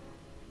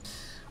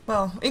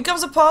 Well, in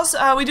comes a pause.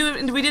 We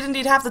did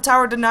indeed have the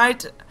tower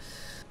denied.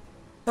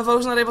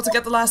 Evo's not able to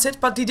get the last hit,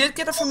 but he did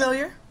get a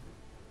familiar.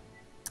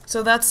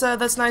 So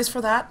that's nice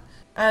for that.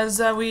 As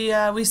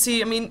we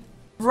see, I mean,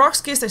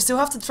 RoX.KIS, they still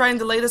have to try and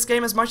delay this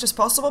game as much as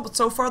possible, but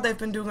so far they've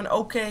been doing an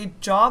okay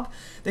job.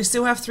 They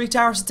still have 3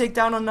 towers to take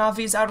down on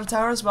Navi's outer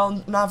towers,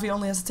 while Navi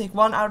only has to take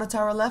 1 outer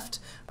tower left.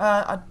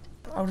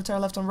 Outer tower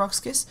left on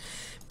RoX.KIS.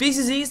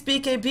 BCZ's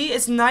BKB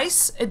is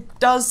nice. It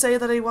does say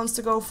that he wants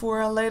to go for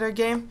a later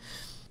game.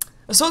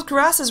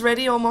 StarSeries is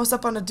ready, almost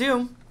up on the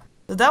Doom.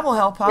 So that will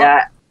help out.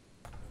 Yeah.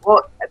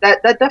 Well,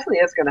 that definitely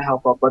is going to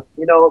help out, but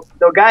you know,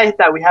 the guy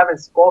that we haven't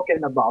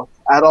spoken about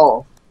at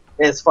all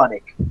is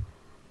Funnick.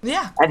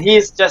 Yeah. And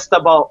he's just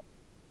about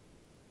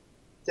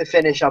to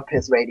finish up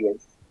his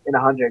Radiance in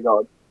 100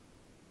 gold.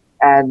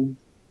 And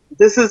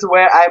this is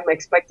where I'm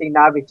expecting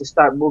Navi to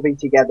start moving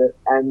together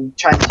and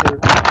trying to...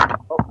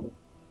 Oh,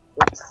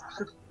 oops.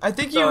 I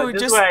think So you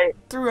this just is where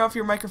threw off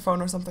your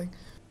microphone or something.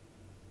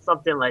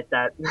 something like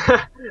that.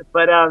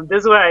 But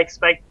this is where I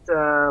expect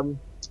Navi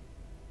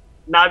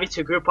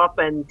to group up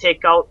and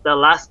take out the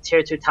last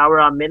tier 2 tower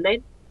on mid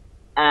lane.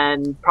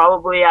 And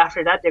probably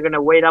after that, they're going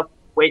to wait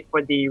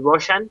for the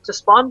Roshan to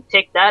spawn,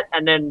 take that,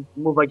 and then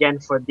move again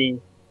for the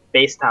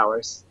base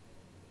towers.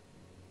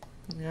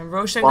 Yeah,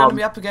 Roshan gonna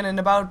be up again in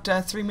about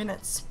 3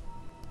 minutes.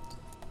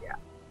 Yeah.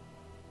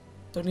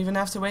 Don't even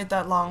have to wait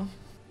that long.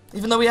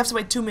 Even though we have to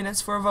wait 2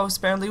 minutes for Vos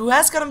apparently, who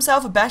has got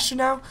himself a Basher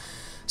now.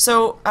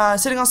 So,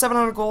 sitting on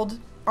 700 gold,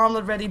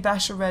 Armlet ready,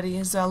 Basher ready,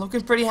 is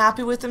looking pretty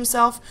happy with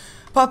himself.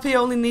 Puppy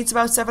only needs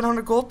about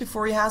 700 gold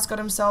before he has got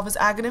himself his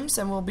Aghanims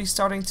and will be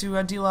starting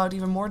to deal out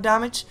even more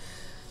damage.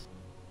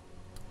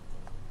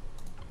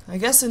 I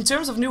guess in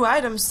terms of new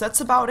items,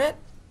 that's about it.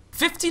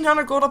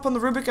 1500 gold up on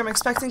the Rubik. I'm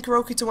expecting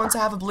KuroKy to want to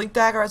have a Blink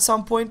Dagger at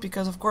some point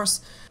because, of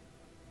course,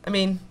 I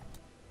mean,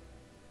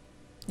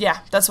 yeah,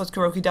 that's what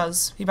KuroKy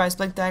does. He buys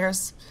Blink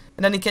Daggers,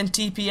 and then he can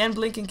TP and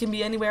Blink and can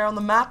be anywhere on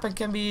the map and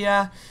can be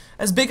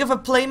as big of a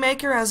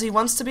playmaker as he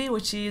wants to be,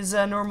 which he's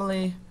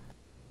normally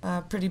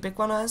a pretty big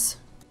one as,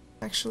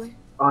 actually.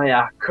 Oh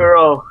yeah,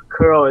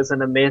 Kuro is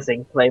an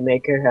amazing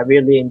playmaker. I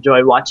really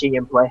enjoy watching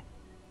him play.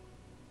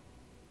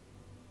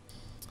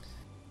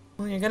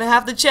 Well, you're gonna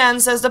have the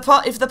chance as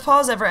if the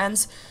pause ever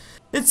ends.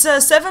 It's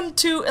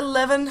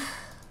 7-11.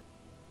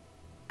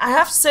 I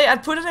have to say,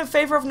 I'd put it in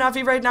favor of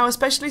Navi right now,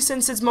 especially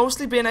since it's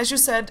mostly been, as you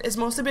said, it's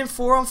mostly been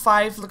 4 on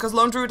 5, because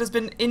Lone Druid has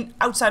been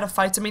outside of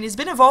fights. I mean, he's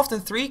been involved in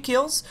 3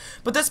 kills,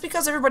 but that's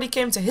because everybody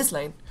came to his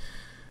lane.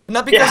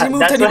 Not because he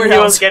moved that's anywhere when he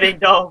else. was getting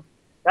dove.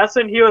 That's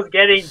when he was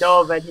getting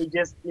dove, and he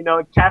just, you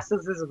know, casts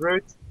his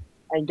root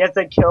and gets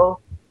a kill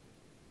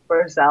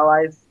for his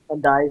allies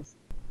and dies.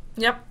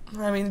 Yep,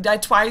 I mean, he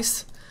died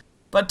twice.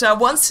 But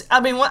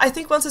I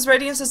think once his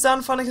Radiance is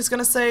done, Funnick is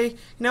gonna say, you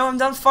know, I'm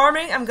done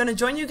farming, I'm gonna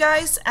join you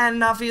guys,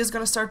 and Navi is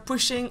gonna start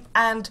pushing,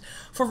 and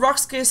for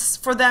RoX.KIS,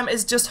 for them,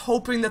 is just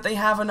hoping that they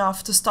have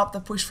enough to stop the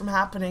push from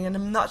happening, and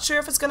I'm not sure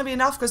if it's gonna be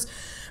enough, because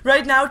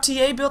right now,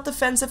 TA built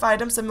defensive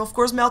items, and of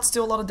course Melt's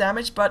still a lot of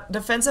damage, but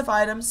defensive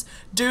items,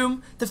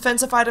 Doom,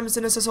 defensive items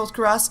in his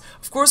StarSeries,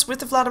 of course with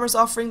the Vladimir's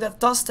offering, that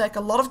does take a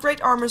lot of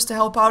great armors to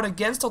help out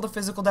against all the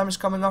physical damage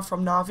coming off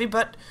from Navi,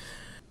 but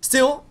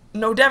still,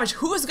 no damage.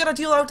 Who is gonna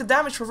deal out the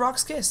damage for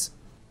RoX.KIS?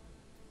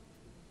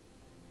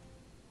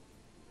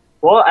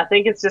 Well, I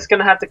think it's just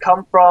gonna have to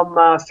come from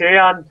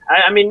Furion.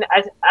 I mean,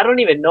 I don't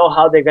even know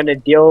how they're gonna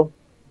deal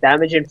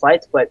damage in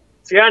fights, but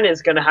Furion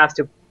is gonna have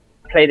to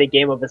play the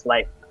game of his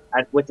life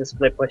with the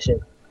split pushing,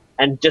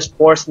 and just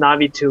force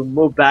Navi to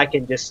move back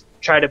and just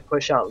try to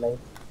push out lane.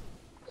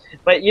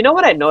 But you know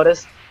what I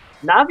noticed?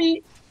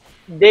 Navi,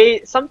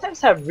 they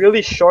sometimes have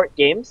really short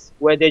games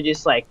where they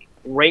just like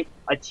rape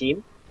a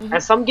team.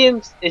 And some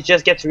games, it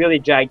just gets really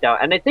dragged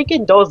out. And I think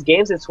in those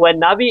games, it's when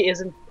Navi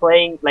isn't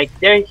playing, like,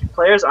 their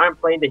players aren't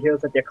playing the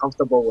heroes that they're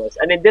comfortable with.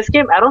 And in this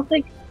game, I don't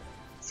think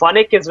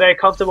Funnick is very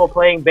comfortable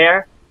playing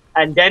Bear,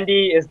 and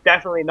Dendi is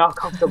definitely not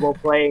comfortable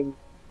playing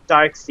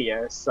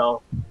Darkseer.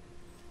 So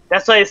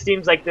that's why it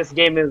seems like this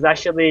game is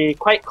actually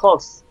quite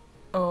close.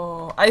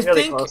 Oh, I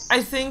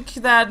think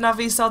that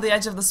Navi saw the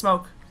edge of the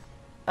smoke.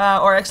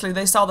 Or actually,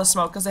 they saw the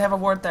smoke because they have a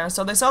ward there.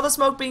 So they saw the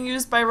smoke being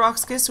used by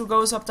RoX.KIS, who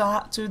goes up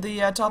to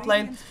the top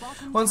lane,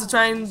 wants to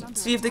try and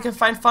see if they can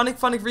find Funnick.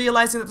 Funnick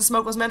realizing that the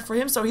smoke was meant for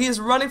him, so he is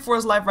running for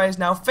his life right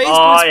now. Face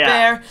boots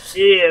Bear.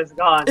 He is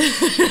gone.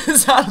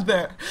 He's out of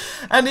there,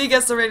 and he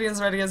gets the Radiance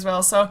ready as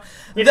well. So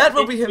that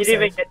will be him. He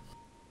didn't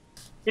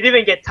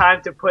even get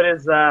time to put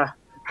his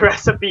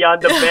recipe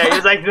on the Bear.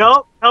 He's like,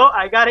 no,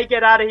 I gotta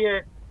get out of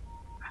here.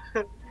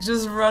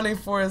 Just running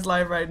for his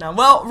life right now.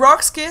 Well,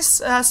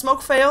 RoX.KIS,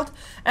 smoke failed,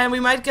 and we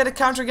might get a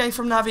counter gank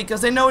from Navi, because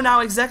they know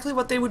now exactly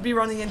what they would be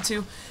running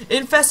into.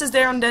 Infest is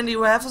there on Dendi,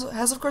 who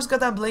has of course got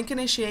that blink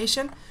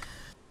initiation.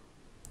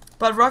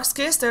 But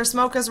RoX.KIS, their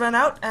smoke has run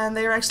out, and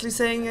they are actually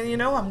saying, you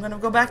know, I'm gonna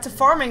go back to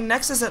farming,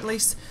 Nexus at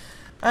least.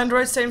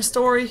 Android, same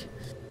story,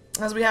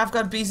 as we have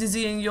got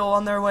BZZ and Yul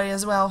on their way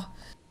as well.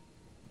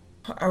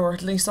 Or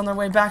at least on their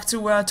way back to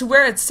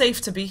where it's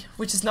safe to be,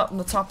 which is not in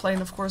the top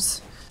lane, of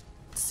course.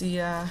 See,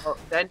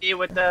 Dendi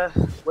with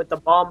the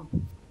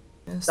bomb.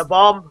 Yes. The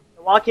bomb.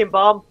 The walking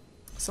bomb.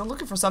 So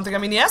looking for something. I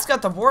mean, he has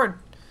got the ward.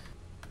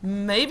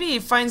 Maybe he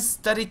finds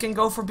that he can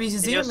go for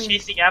BCZ. He was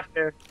chasing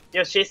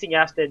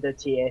after the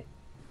TA.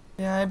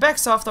 Yeah, he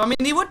backs off though. I mean,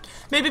 he would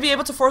maybe be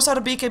able to force out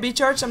a BKB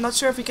charge. I'm not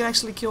sure if he can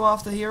actually kill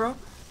off the hero.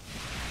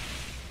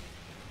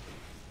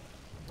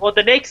 Well,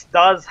 the Nyx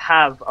does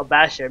have a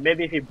basher.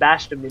 Maybe if he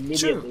bashed him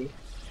immediately.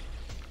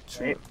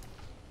 True. Right?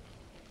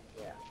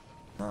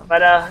 Yeah.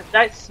 But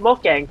that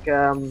smoke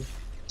gank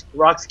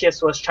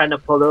RoX.KIS was trying to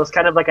pull, it was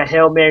kind of like a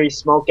Hail Mary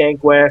smoke gank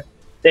where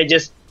they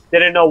just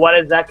didn't know what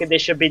exactly they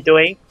should be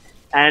doing,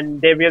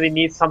 and they really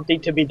need something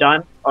to be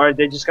done, or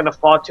they're just gonna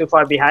fall too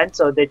far behind.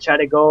 So they try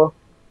to go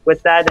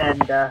with that,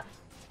 and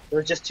it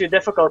was just too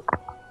difficult.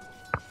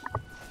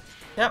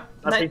 Yep.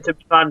 Nothing to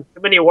be done.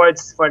 Too many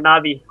words for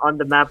Navi on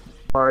the map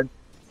for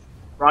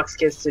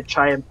RoX.KIS to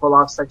try and pull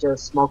off such a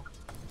smoke.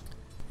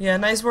 Yeah,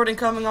 nice wording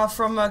coming off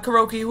from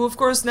KuroKy, who of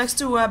course, next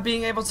to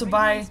being able to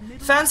buy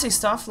fancy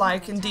stuff,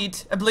 like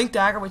indeed a Blink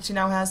Dagger, which he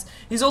now has,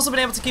 he's also been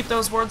able to keep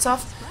those wards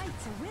off.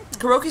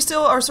 KuroKy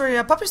still, or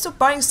sorry, Puppy's still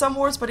buying some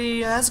wards, but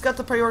he has got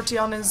the priority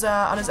on his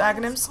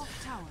Aghanims.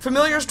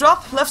 Familiars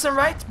drop, left and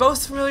right,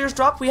 both familiars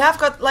drop. We have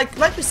got, like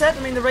we said, I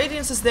mean, the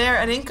Radiance is there,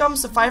 and in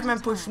comes the 5-man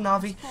push from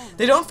Na'Vi.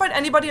 They don't find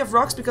anybody of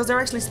RoX because they're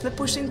actually split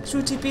pushing, 2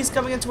 TPs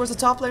coming in towards the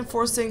top lane,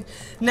 forcing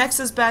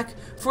Nexus back,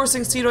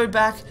 forcing Seedoy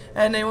back,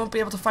 and they won't be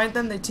able to find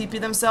them. They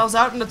TP themselves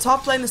out, and the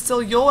top lane is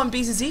still Yol and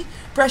BZZ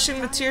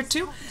pressuring the tier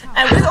 2.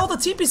 And with all the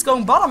TPs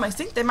going bottom, I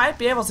think they might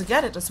be able to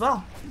get it as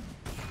well.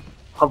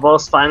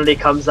 Havos finally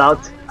comes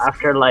out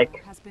after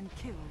like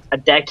a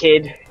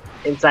decade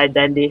inside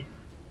Dendi.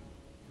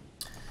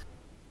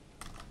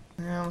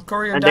 Yeah,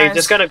 and they're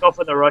just gonna go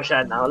for the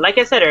Roshan now. Like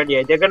I said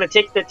earlier, they're gonna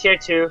take the tier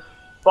 2,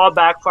 fall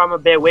back, farm a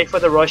bit, wait for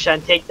the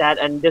Roshan, take that,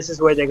 and this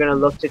is where they're gonna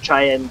look to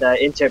try and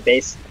enter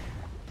base.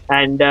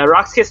 And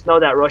RoX.KIS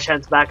know that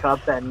Roshan's back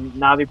up, and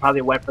Na'Vi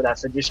probably went for that,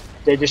 so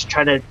they're just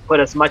trying to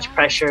put as much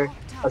pressure,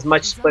 as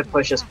much split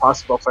push as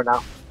possible for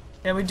now.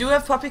 Yeah, we do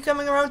have Puppy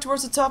coming around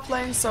towards the top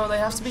lane, so they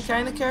have to be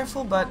kind of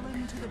careful, but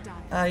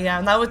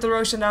yeah, now with the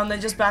Roshan down, they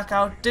just back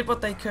out, did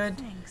what they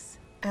could.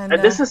 And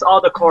this is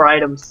all the core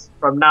items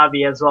from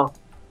Na'Vi as well.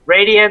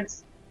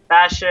 Radiance,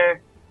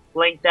 Basher,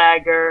 Blink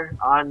Dagger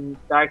on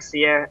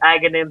Darkseer,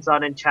 Aghanims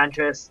on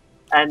Enchantress,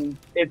 and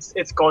it's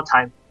go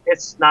time.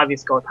 It's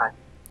Na'Vi's go time.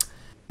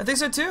 I think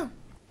so too.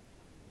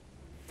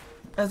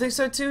 I think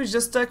so too. It's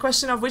just a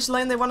question of which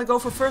lane they want to go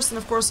for first, and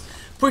of course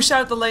push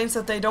out the lanes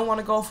that they don't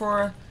want to go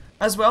for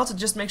as well, to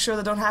just make sure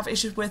they don't have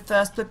issues with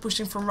split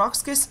pushing from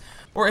RoX.KIS,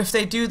 or if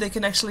they do, they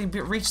can actually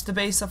reach the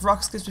base of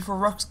RoX.KIS before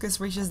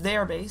RoX.KIS reaches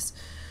their base.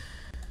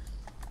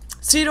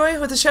 Seedoy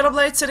with the Shadow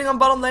Blade sitting on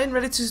bottom lane,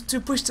 ready to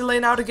push the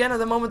lane out again at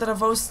the moment that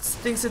Havos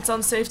thinks it's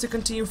unsafe to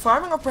continue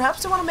farming, or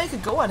perhaps they want to make a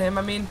go at him.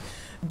 I mean,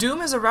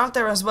 Doom is around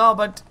there as well,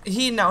 but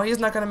he's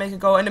not going to make a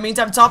go. In the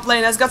meantime, top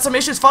lane has got some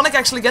issues. Phonic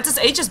actually gets his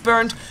Aegis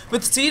burned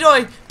with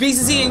Seedoy,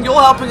 BCZ, and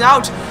Yol helping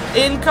out.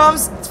 In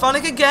comes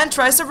Phonic again,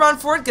 tries to run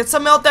for it, gets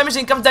some melt damage.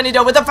 In comes Denny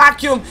though with a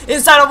vacuum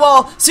inside a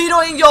wall.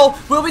 Seedoy and Yol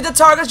will be the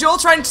targets.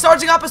 Yol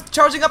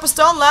charging up a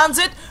stun, lands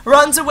it,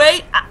 runs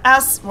away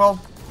as well.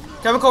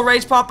 Chemical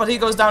Rage Pop, but he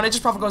goes down.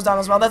 Aegis Prophet goes down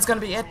as well. That's gonna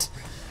be it.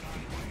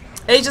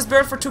 Aegis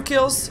burn for 2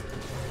 kills.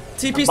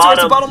 TP's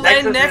towards the bottom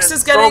lane.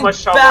 Nexus getting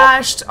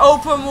bashed.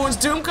 Open wounds.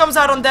 Doom comes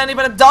out on Denny,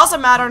 but it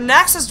doesn't matter.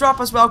 Nexus drop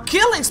as well.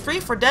 Killing spree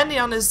for Denny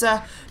on his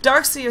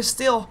Darkseer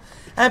still.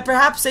 And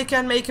perhaps they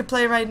can make a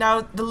play right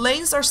now. The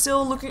lanes are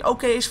still looking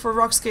okay-ish for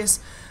RoX.KIS,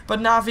 but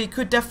Na'Vi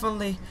could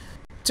definitely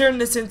turn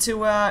this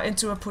into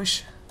a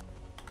push.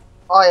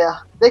 Oh yeah,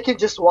 they can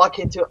just walk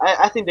into.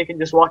 I think they can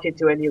just walk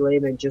into any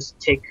lane and just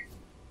take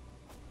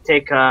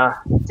a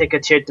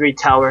tier 3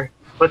 tower.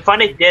 But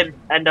Phonic did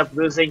end up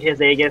losing his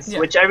Aegis, yeah,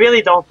 which I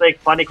really don't think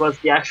Phonic was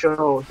the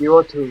actual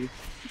hero to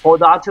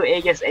hold on to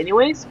Aegis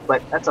anyways,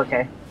 but that's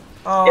okay.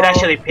 Oh. It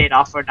actually paid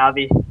off for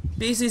Na'Vi.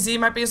 BCZ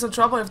might be in some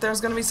trouble if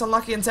there's going to be some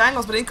lucky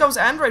entangles, but in comes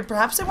Android.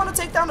 Perhaps they want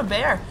to take down the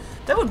bear.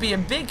 That would be a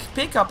big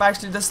pickup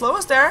actually. The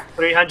slowest there.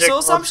 300 Soul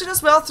Assumption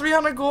as well,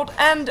 300 gold,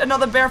 and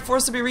another bear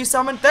forced to be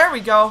resummoned. There we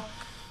go.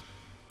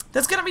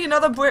 That's gonna be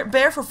another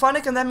bear for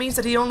Phonic, and that means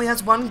that he only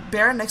has 1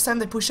 bear next time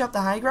they push up the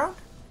high ground.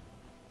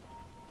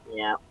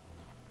 Yeah,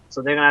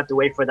 so they're gonna have to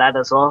wait for that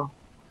as well.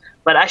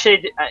 But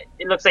actually,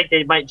 it looks like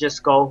they might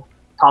just go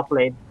top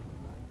lane.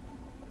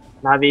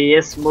 Na'Vi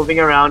is moving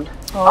around.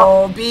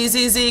 Oh,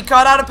 BZZ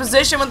caught out of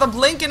position with the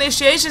blink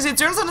initiations. He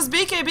turns on his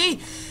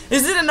BKB.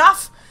 Is it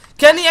enough?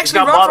 Can he actually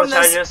run from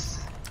this? Charges.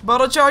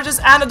 Bottle charges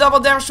and a double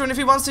damage rune if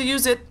he wants to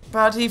use it.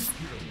 But he's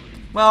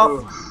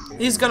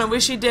gonna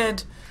wish he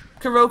did.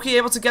 KuroKy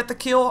able to get the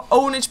kill.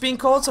 Ownage being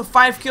called, so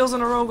 5 kills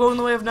in a row going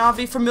the way of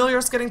Na'Vi.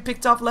 Familiars getting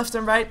picked up left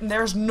and right, and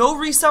there's no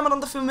resummon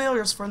on the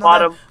Familiars for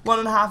another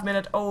 1.5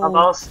 minutes.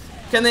 Oh,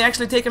 can they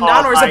actually take him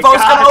down, or is Havos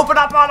gonna open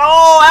up on?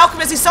 Oh,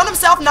 Alchemist, he stunned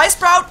himself. Nice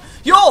Sprout.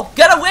 Yol,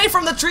 get away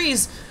from the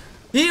trees.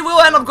 He will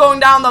end up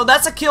going down though.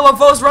 That's a kill.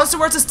 Havos runs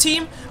towards his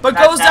team, but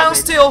goes down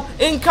still.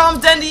 In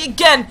comes Dendi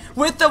again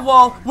with the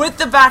wall, with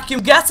the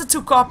vacuum. Gets the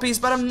 2 copies,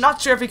 but I'm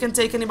not sure if he can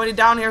take anybody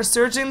down here.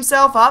 Surging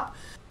himself up.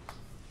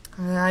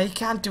 He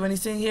can't do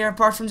anything here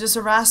apart from just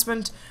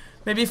harassment.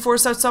 Maybe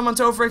force out someone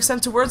to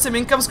overextend towards him.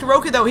 In comes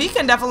KuroKi though. He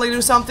can definitely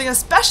do something,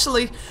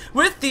 especially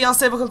with the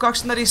unstable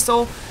concoction that he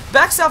stole.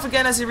 Backs off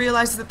again as he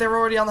realizes that they're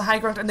already on the high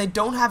ground and they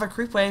don't have a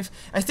creep wave.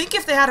 I think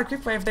if they had a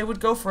creep wave, they would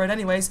go for it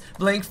anyways.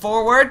 Blink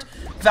forward.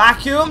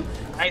 Vacuum.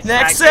 Nice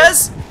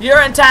Nexus.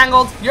 You're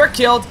entangled. You're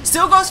killed.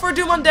 Still goes for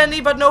Doom on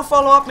Dendy, but no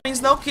follow-up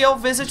means no kill.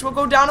 Visage will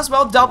go down as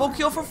well. Double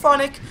kill for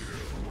Phonic.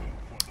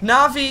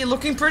 Na'Vi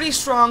looking pretty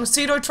strong.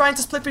 Cedo trying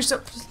to split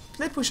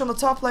push on the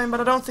top lane, but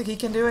I don't think he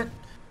can do it.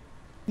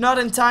 Not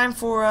in time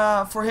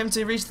for him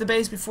to reach the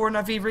base before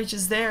Na'Vi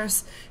reaches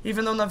theirs.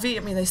 Even though Na'Vi, I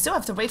mean, they still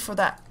have to wait for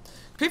that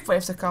creep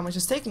wave to come, which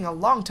is taking a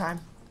long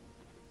time.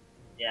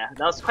 Yeah,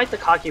 that was quite the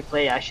cocky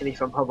play actually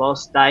from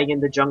Havos, dying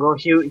in the jungle.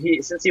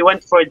 He since he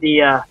went for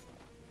the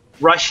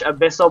Rush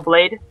Abyssal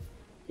Blade,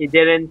 he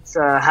didn't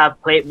have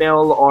plate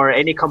mail or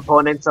any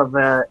components of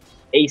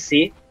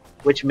AC,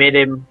 which made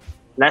him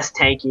less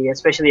tanky,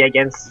 especially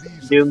against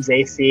Doom's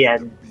AC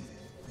and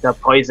the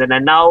poison.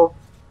 And now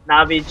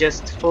Na'Vi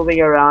just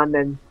fooling around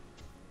and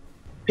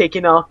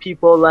picking off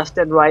people left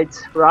and right.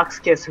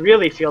 RoX.KIS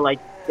really feel like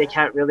they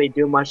can't really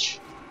do much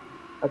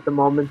at the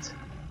moment.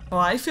 Well,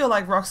 I feel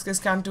like RoX.KIS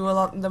can't do a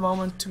lot in the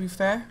moment, to be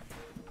fair.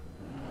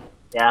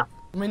 Yeah.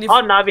 I mean,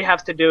 all Na'Vi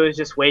have to do is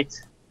just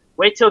wait.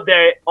 Wait till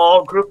they're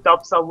all grouped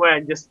up somewhere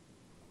and just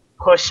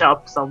push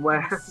up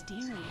somewhere.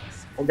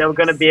 And then we're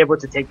gonna be able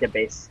to take the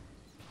base.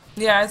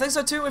 Yeah, I think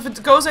so too. If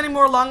it goes any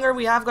more longer,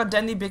 we have got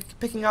Dendy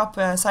picking up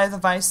Scythe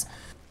of Ice.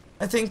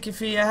 I think if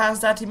he has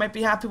that, he might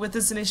be happy with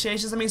his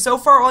initiations. I mean, so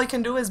far all he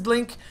can do is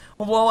blink,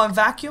 wall, and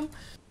vacuum.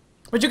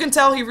 But you can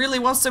tell he really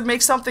wants to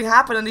make something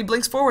happen, and he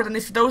blinks forward. And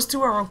if those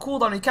two are on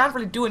cooldown, he can't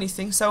really do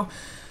anything. So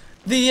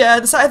the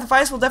Scythe of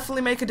Ice will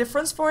definitely make a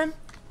difference for him.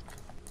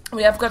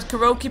 We have got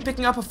KuroKi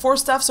picking up a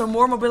 4-staff, so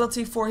more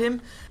mobility for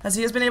him, as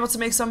he has been able to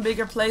make some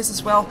bigger plays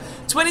as well.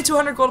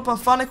 2200 gold upon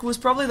Phonic, who was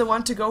probably the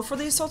one to go for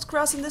the Assault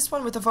Cuirass in this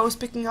one, with the Vos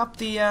picking up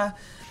the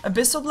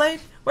Abyssal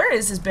Blade. Where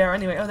is his bear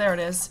anyway? Oh, there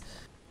it is.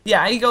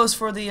 Yeah, he goes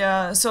for the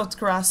Assault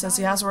Cuirass, since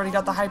he has already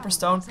got the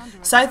Hyperstone.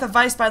 Scythe of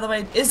Ice, by the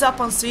way, is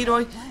up on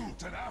Cedoy.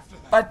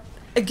 But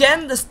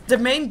again, the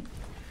main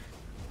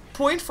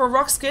point for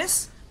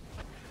RoX.KIS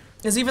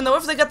is even though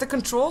if they get the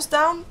controls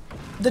down,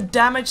 the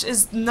damage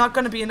is not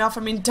going to be enough.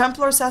 I mean,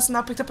 Templar Assassin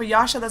now picked up a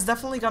Yasha, that's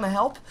definitely going to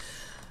help.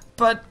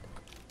 But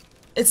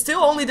it's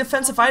still only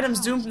defensive items.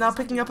 Doom now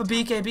picking up a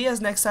BKB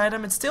as next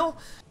item. It's still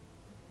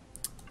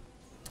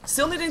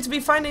needing to be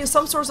finding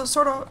some sort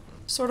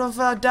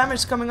of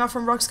damage coming up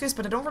from RoX.KIS,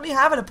 but I don't really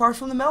have it apart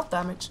from the melt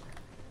damage.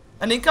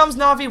 And in comes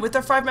Na'Vi with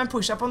their 5-man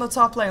push up on the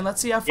top lane.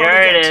 Let's see how far they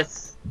get. Here it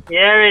is.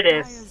 Here it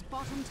is.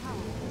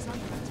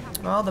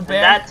 Well, the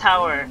bear. And that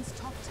tower.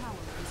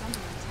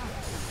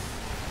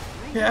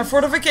 Yeah,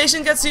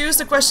 fortification gets used.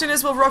 The question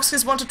is, will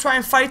RoX.KIS want to try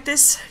and fight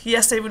this?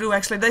 Yes, they will do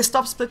actually. They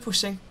stop split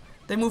pushing.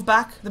 They move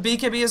back. The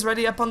BKB is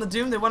ready up on the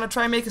Doom. They want to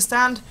try and make a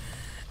stand.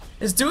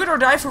 It's do it or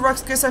die for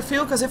RoX.KIS, I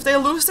feel, because if they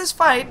lose this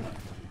fight,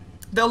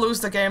 they'll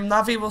lose the game.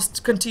 Na'Vi will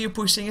continue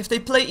pushing. If they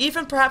play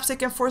even, perhaps they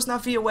can force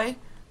Na'Vi away.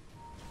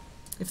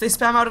 If they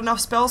spam out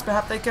enough spells,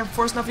 perhaps they can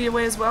force Na'Vi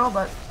away as well,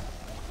 but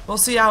we'll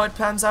see how it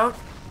pans out.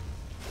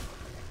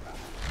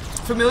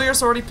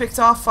 Familiar's already picked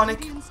off.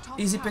 Phonic,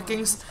 easy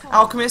pickings.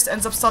 Alchemist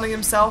ends up stunning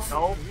himself.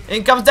 No.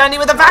 In comes Danny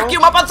with a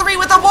vacuum, up on 3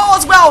 with a wall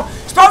as well.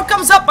 Sprout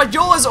comes up, but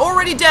Yol is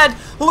already dead.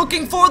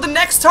 Looking for the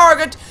next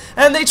target,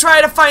 and they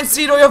try to find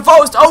Cedo.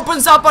 Vost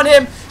opens up on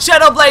him.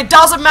 Shadow Blade,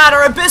 doesn't matter.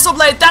 Abyssal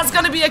Blade, that's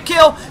gonna be a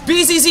kill.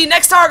 BZZ,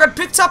 next target,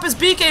 picks up his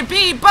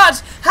BKB,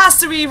 but has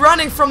to be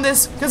running from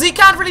this, because he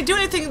can't really do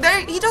anything there.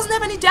 He doesn't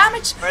have any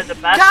damage.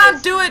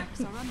 Can't do it.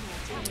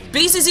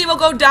 BCC will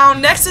go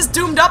down. Next is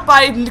doomed up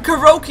by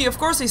KuroKi. Of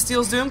course he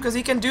steals Doom because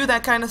he can do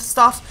that kind of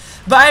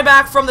stuff.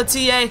 Buyback from the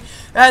TA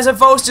as a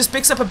Vos just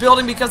picks up a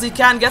building because he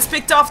can. Gets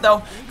picked off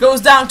though. Goes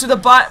down to the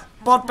bot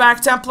back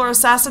Templar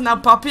Assassin. Now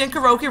Puppy and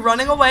KuroKi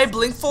running away.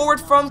 Blink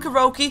forward from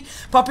KuroKi.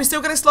 Puppy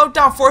still getting slowed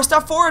down.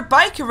 4-star forward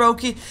by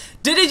KuroKi.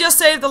 Did he just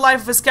save the life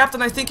of his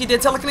captain? I think he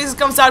did. Telekinesis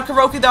comes out.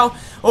 KuroKi though.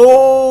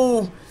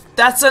 Oh,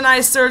 that's a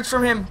nice surge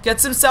from him.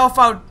 Gets himself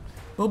out.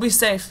 We'll be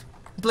safe.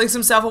 Blinks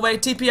himself away,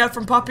 TP out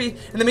from Puppy.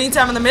 In the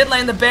meantime, in the mid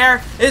lane, the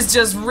bear is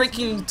just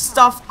rigging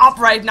stuff up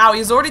right now.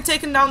 He's already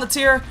taken down the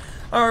tier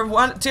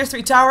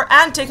 3 tower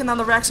and taken down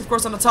the Rex, of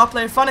course, on the top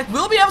lane. Phonic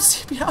will be able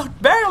to TP out,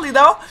 barely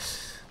though.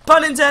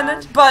 Pun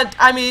intended. But,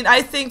 I mean,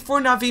 I think for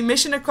Na'Vi,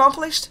 mission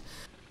accomplished.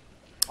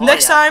 Oh,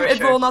 Next yeah, time, it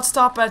sure. will not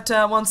stop at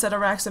 1 set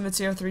of Rex and the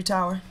tier 3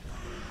 tower.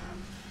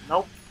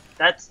 Nope.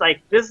 That's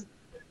like, this.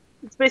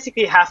 It's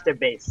basically half their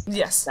base.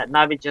 Yes. That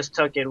Na'Vi just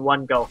took in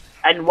one go.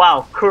 And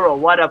wow, Kuro,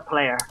 what a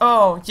player.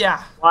 Oh,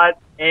 yeah. What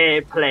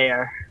a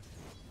player.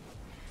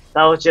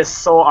 That was just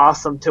so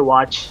awesome to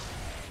watch.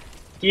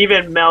 He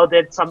even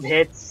melded some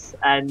hits,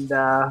 and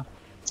that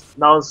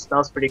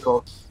was pretty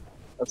cool.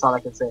 That's all I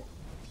can say.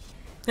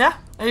 Yeah,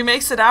 and he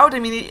makes it out. I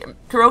mean,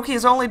 KuroKi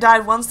has only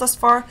died once thus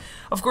far.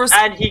 Of course.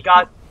 And he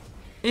got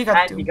He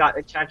got and he got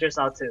Enchantress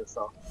out too,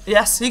 so.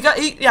 Yes,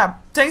 yeah,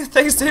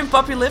 thanks to him,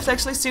 Puppy lived.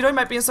 Actually, Cedo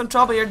might be in some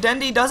trouble here.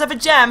 Dendy does have a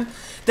gem.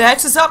 The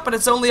Hex is up, but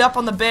it's only up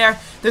on the bear.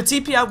 The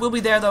TP out will be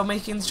there, though,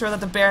 making sure that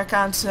the bear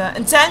can't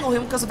entangle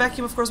him, because the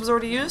vacuum, of course, was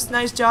already used.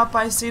 Nice job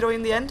by Cedo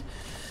in the end.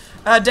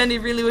 Dendy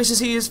really wishes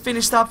he is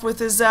finished up with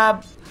his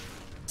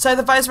Scythe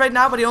of Ice right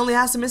now, but he only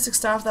has the Mystic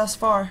Staff thus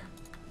far.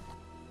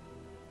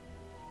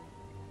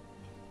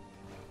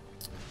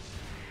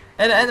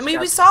 And I mean,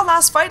 we saw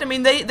last fight, I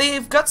mean,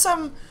 they've got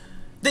some...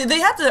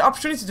 They had the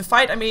opportunity to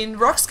fight. I mean,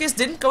 RoX.KIS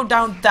didn't go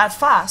down that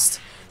fast.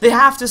 They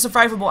have the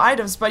survivable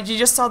items, but you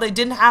just saw they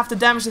didn't have the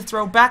damage to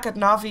throw back at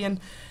Na'Vi,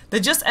 and they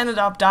just ended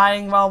up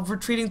dying while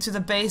retreating to the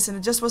base, and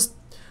it just was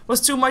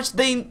too much.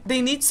 They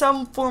need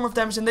some form of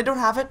damage, and they don't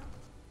have it.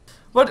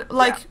 What,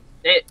 like,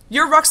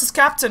 you're RoX's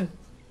captain.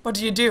 What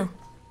do you do?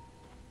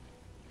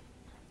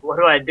 What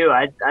do?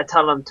 I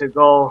tell them to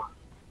go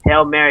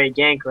Hail Mary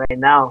gank right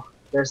now.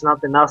 There's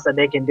nothing else that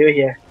they can do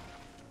here.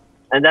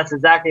 And that's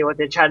exactly what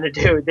they're trying to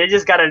do. They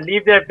just gotta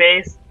leave their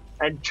base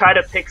and try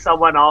to pick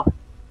someone off.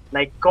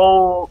 Like,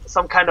 go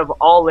some kind of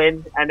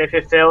all-in, and if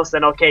it fails,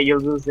 then okay, you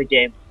lose the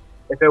game.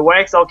 If it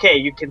works, okay,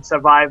 you can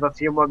survive a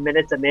few more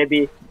minutes and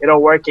maybe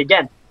it'll work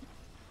again.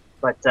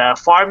 But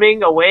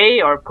farming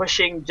away or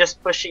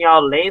just pushing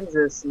out lanes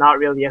is not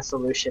really a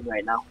solution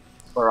right now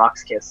for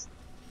RoX.KIS.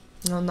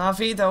 Well,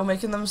 Na'Vi, though,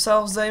 making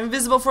themselves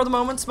invisible for the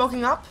moment,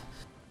 smoking up.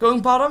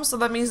 Going bottom, so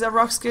that means that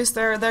RoX.KIS,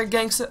 their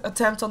gank's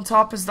attempt on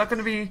top is not going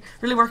to be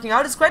really working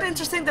out. It's quite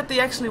interesting that they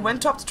actually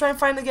went top to try and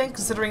find a gank,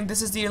 considering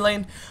this is the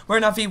lane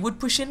where Na'Vi would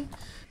push in.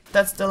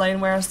 That's the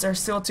lane where there's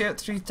still tier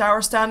 3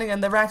 tower standing,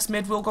 and the Rax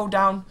mid will go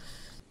down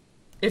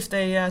if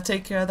they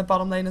take the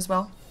bottom lane as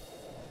well.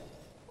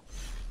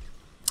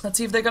 Let's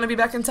see if they're going to be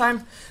back in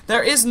time.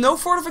 There is no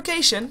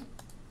fortification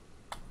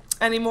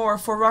anymore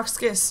for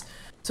RoX.KIS.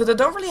 So they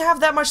don't really have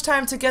that much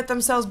time to get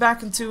themselves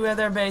back into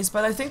their base,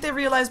 but I think they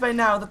realize by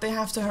now that they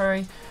have to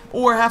hurry,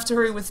 or have to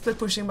hurry with split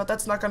pushing, but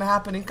that's not going to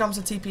happen. In comes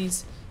the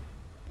TPs.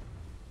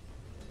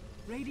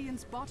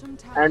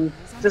 And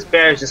this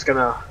bear is just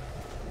gonna...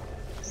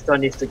 still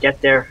needs to get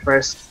there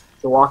first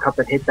to walk up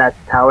and hit that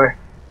tower.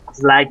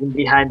 It's lagging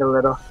behind a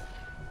little.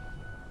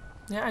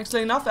 Yeah,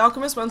 actually enough,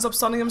 Alchemist ends up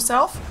stunning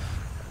himself.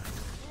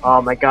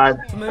 Oh my god,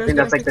 I think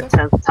that's like the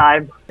 10th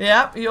time.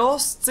 Yeah, Yul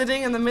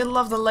sitting in the middle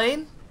of the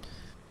lane.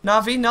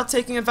 Na'Vi not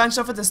taking advantage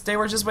of it, they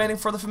were just waiting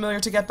for the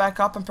familiar to get back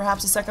up, and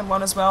perhaps a second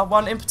one as well.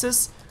 One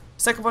impetus,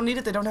 second one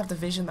needed, they don't have the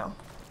vision though.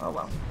 Oh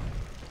well.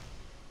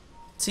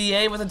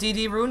 TA with a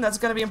DD rune, that's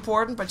gonna be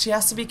important, but she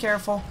has to be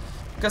careful.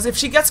 Because if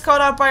she gets caught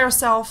out by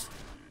herself,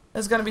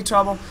 there's gonna be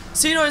trouble.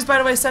 Cedo is, by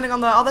the way, standing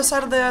on the other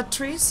side of the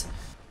trees.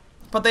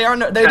 But they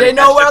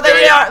know where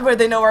they are,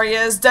 they know where he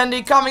is.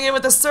 Dendy coming in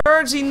with the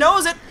surge, he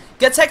knows it,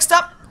 gets hexed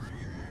up.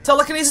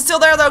 Telekinesis still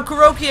there though,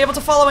 Kuroki able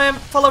to follow him,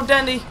 follow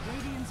Dendy.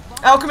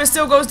 Alchemist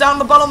still goes down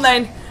the bottom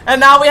lane.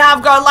 And now we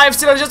have got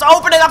Lifestealer just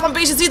opening up on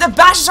BCC. The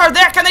bashes are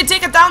there. Can they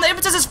take it down? The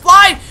impetus is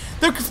flying.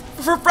 The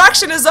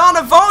refraction is on.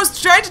 Avos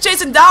trying to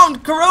chase it down.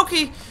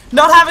 Kuroki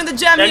not having the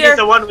gem here. Dendy's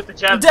the one with the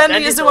gem.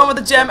 Dendy is the one with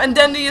the gem. And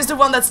Dendy is the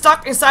one that's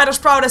stuck inside of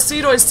Sprout. As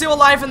Cedo is still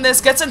alive in this.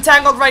 Gets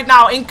entangled right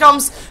now. In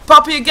comes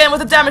Puppy again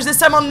with the damage. This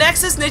time on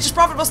Nexus. Nature's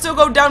Prophet will still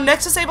go down.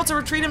 Nexus able to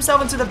retreat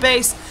himself into the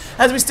base.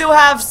 As we still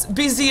have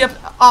BZ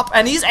up.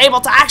 And he's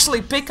able to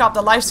actually pick up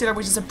the Lifestealer,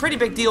 which is a pretty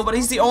big deal. But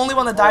he's the only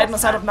one that died on the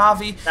side of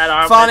Na'Vi.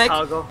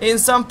 Phonic in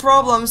some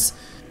problems.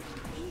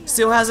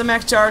 Still has a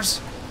mech charge.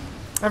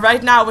 And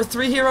right now, with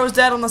 3 heroes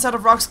dead on the side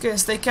of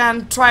RoX.KIS, they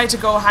can try to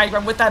go high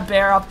ground with that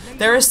bear up.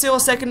 There is still a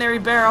secondary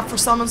bear up for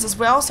summons as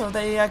well, so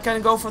they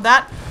can go for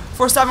that.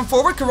 4-7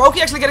 forward. Kuroki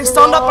actually getting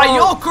stunned up by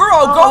Yul.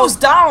 Kuro goes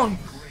down.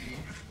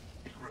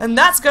 And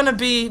that's going to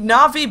be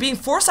Na'Vi being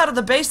forced out of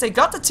the base. They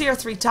got the tier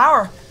 3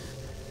 tower.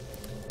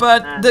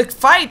 But the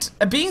fight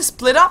being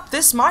split up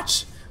this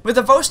much, with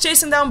the Vos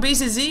chasing down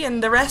BCZ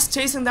and the rest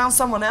chasing down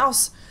someone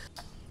else,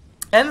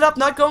 ended up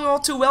not going all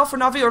too well for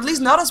Na'Vi, or at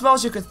least not as well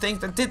as you could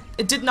think.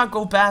 It did not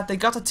go bad. They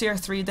got a tier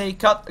 3, they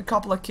got a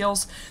couple of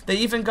kills, they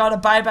even got a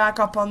buyback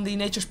up on the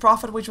Nature's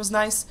Prophet, which was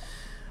nice.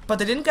 But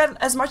they didn't get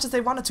as much as they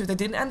wanted to. They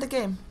didn't end the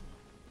game.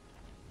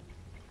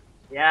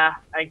 Yeah,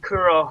 and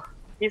Kuro,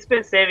 he's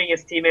been saving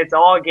his teammates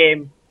all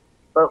game,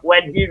 but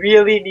when he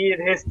really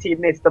needed his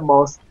teammates the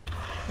most,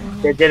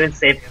 they didn't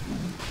save him.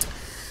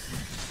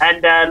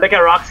 And look at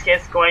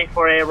RoX.KIS going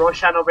for a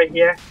Roshan over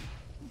here.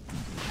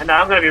 And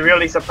I'm gonna be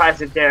really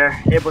surprised if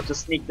they're able to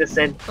sneak this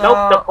in.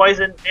 Nope, the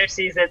poison, there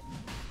sees it.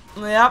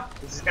 Yep.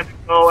 This is gonna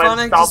go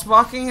and stop. Just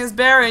walking his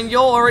bear, and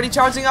Yul already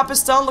charging up his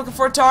stun, looking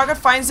for a target,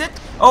 finds it.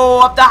 Oh,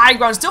 up the high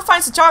ground, still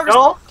finds the target.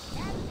 No.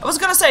 I was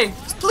gonna say,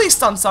 please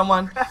stun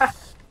someone.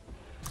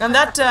 And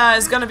that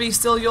is gonna be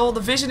still Yul.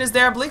 The vision is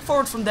there, blink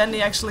forward from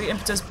Dendy actually,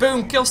 impetus,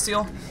 boom, kill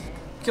steal.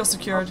 Kill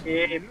secured.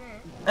 Okay.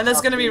 And that's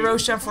gonna be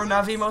Roshan for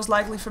Na'Vi, most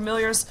likely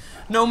familiars.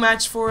 No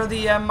match for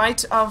the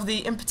might of the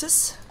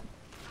impetus.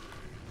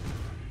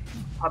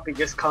 Puppy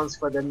just comes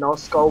for the no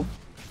scope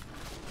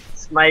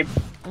snipe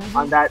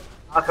on that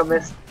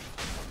Alchemist.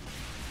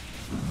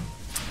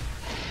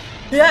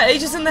 Yeah,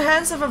 Age is in the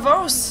hands of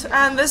Avos,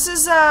 and this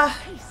is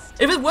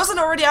If it wasn't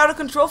already out of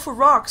control for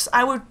RoX,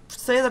 I would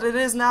say that it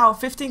is now.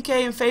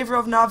 15k in favor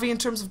of Na'Vi in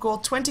terms of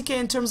gold, 20k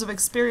in terms of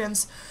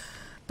experience.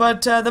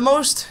 But the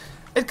most,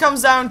 it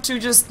comes down to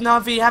just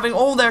Na'Vi having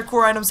all their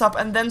core items up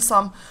and then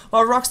some,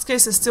 while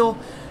RoX.KIS is still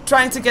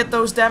trying to get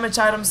those damage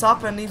items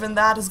up, and even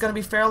that is going to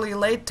be fairly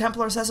late.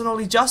 Templars hasn't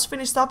only just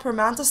finished up her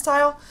Manta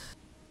style,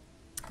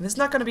 and it's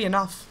not going to be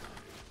enough.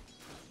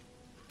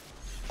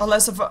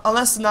 Unless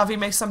Na'Vi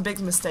makes some big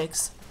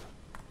mistakes.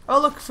 Oh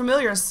look,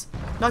 familiars.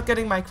 Not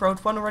getting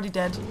microed, one already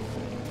dead.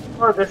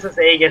 Well, this is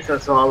Aegis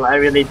as well. I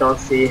really don't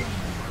see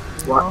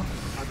what. Oh.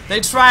 They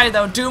try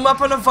though. Doom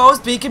up on the foes.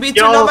 BKB turned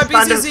Yo, on by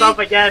stunned BCZ. himself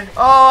again.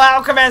 Oh,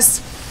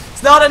 Alchemist.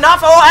 It's not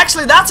enough. Oh,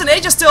 actually, that's an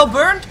Aegis still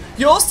burned.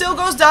 Yol still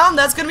goes down.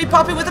 That's gonna be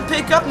Poppy with a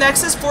pickup.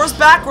 Nexus forced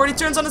backward. He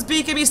turns on his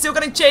BKB, still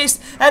getting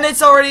chased, and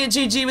it's already a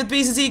GG with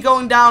BCZ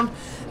going down.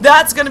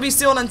 That's gonna be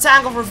still an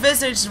entangle for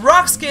Visage.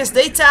 RoX.KIS,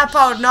 they tap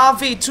out.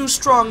 Na'Vi, too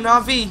strong.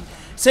 Na'Vi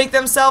take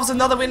themselves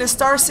another win in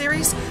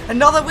StarSeries.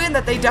 Another win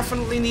that they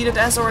definitely needed,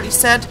 as already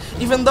said.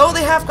 Even though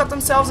they have got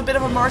themselves a bit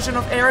of a margin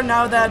of error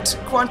now that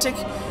Quantic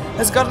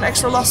has got an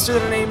extra loss to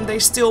their name, they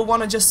still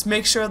want to just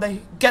make sure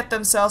they get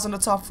themselves in the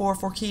top 4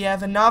 for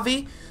Kiev and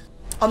Na'Vi.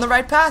 On the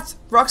right path.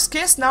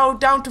 RoX.KIS now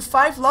down to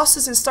 5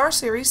 losses in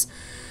StarSeries.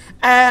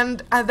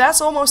 And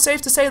that's almost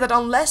safe to say that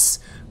unless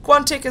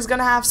Quantic is going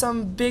to have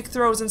some big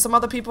throws and some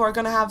other people are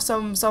going to have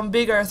some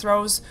bigger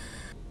throws,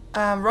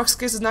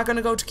 RoX.KIS is not going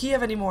to go to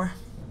Kiev anymore.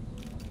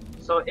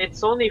 So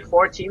it's only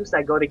 4 teams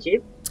that go to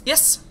Kiev?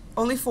 Yes,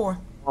 only 4.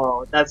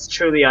 Oh, that's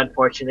truly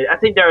unfortunate. I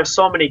think there are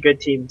so many good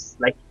teams.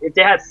 Like, if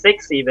they had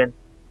 6 even,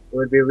 it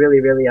would be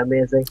really, really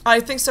amazing. I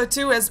think so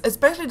too,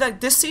 especially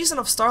like this season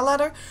of Star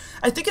Ladder.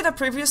 I think in the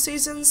previous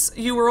seasons,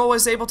 you were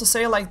always able to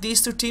say like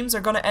these 2 teams are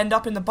going to end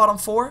up in the bottom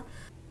 4.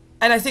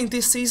 And I think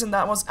this season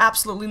that was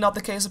absolutely not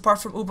the case, apart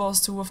from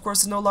Ubos, who of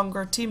course is no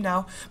longer a team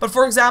now. But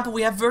for example,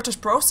 we have Virtus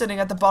Pro sitting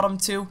at the bottom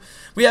 2.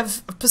 We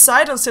have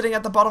Poseidon sitting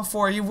at the bottom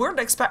 4. I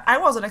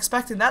wasn't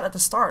expecting that at the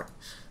start,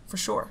 for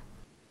sure.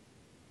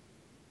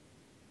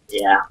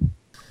 Yeah,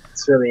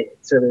 it's really,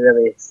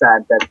 really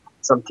sad that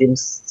some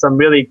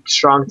really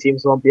strong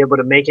teams won't be able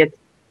to make it.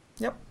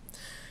 Yep.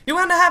 You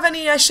want to have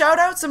any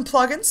shout-outs and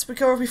plugins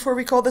before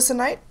we call this a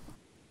night?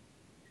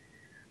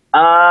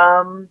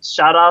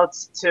 Shout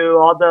outs to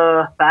all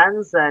the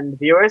fans and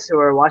viewers who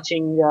are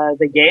watching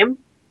the game.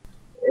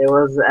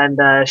 And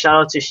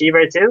shout out to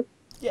Shiver too.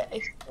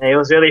 Yay. It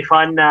was really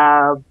fun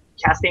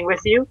casting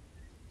with you.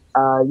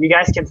 You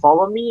guys can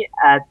follow me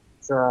at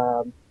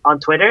on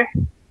Twitter,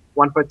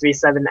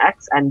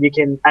 1437x, and you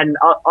can, and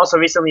also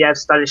recently I've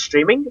started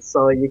streaming,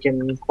 so you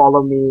can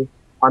follow me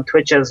on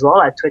Twitch as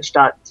well at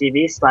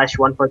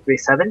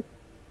twitch.tv/1437.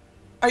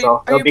 Are you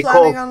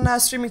planning on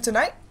streaming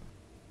tonight?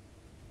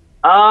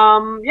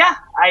 Yeah,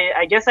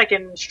 I guess I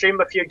can stream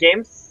a few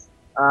games.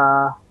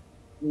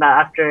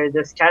 After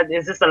this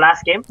is this the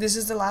last game? This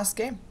is the last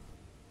game.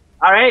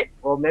 Alright,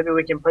 well maybe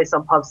we can play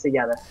some pubs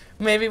together.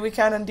 Maybe we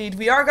can indeed.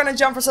 We are gonna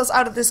jump ourselves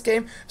out of this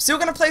game. Still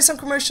gonna play some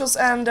commercials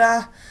and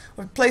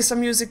we'll play some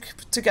music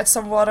to get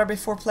some water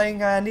before playing.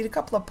 Need a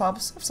couple of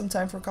pubs. Have some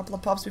time for a couple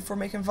of pubs before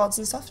making VODs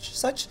and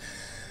such.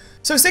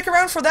 So stick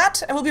around for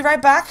that and we'll be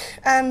right back.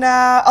 And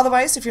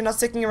otherwise, if you're not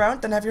sticking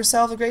around, then have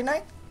yourself a great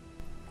night.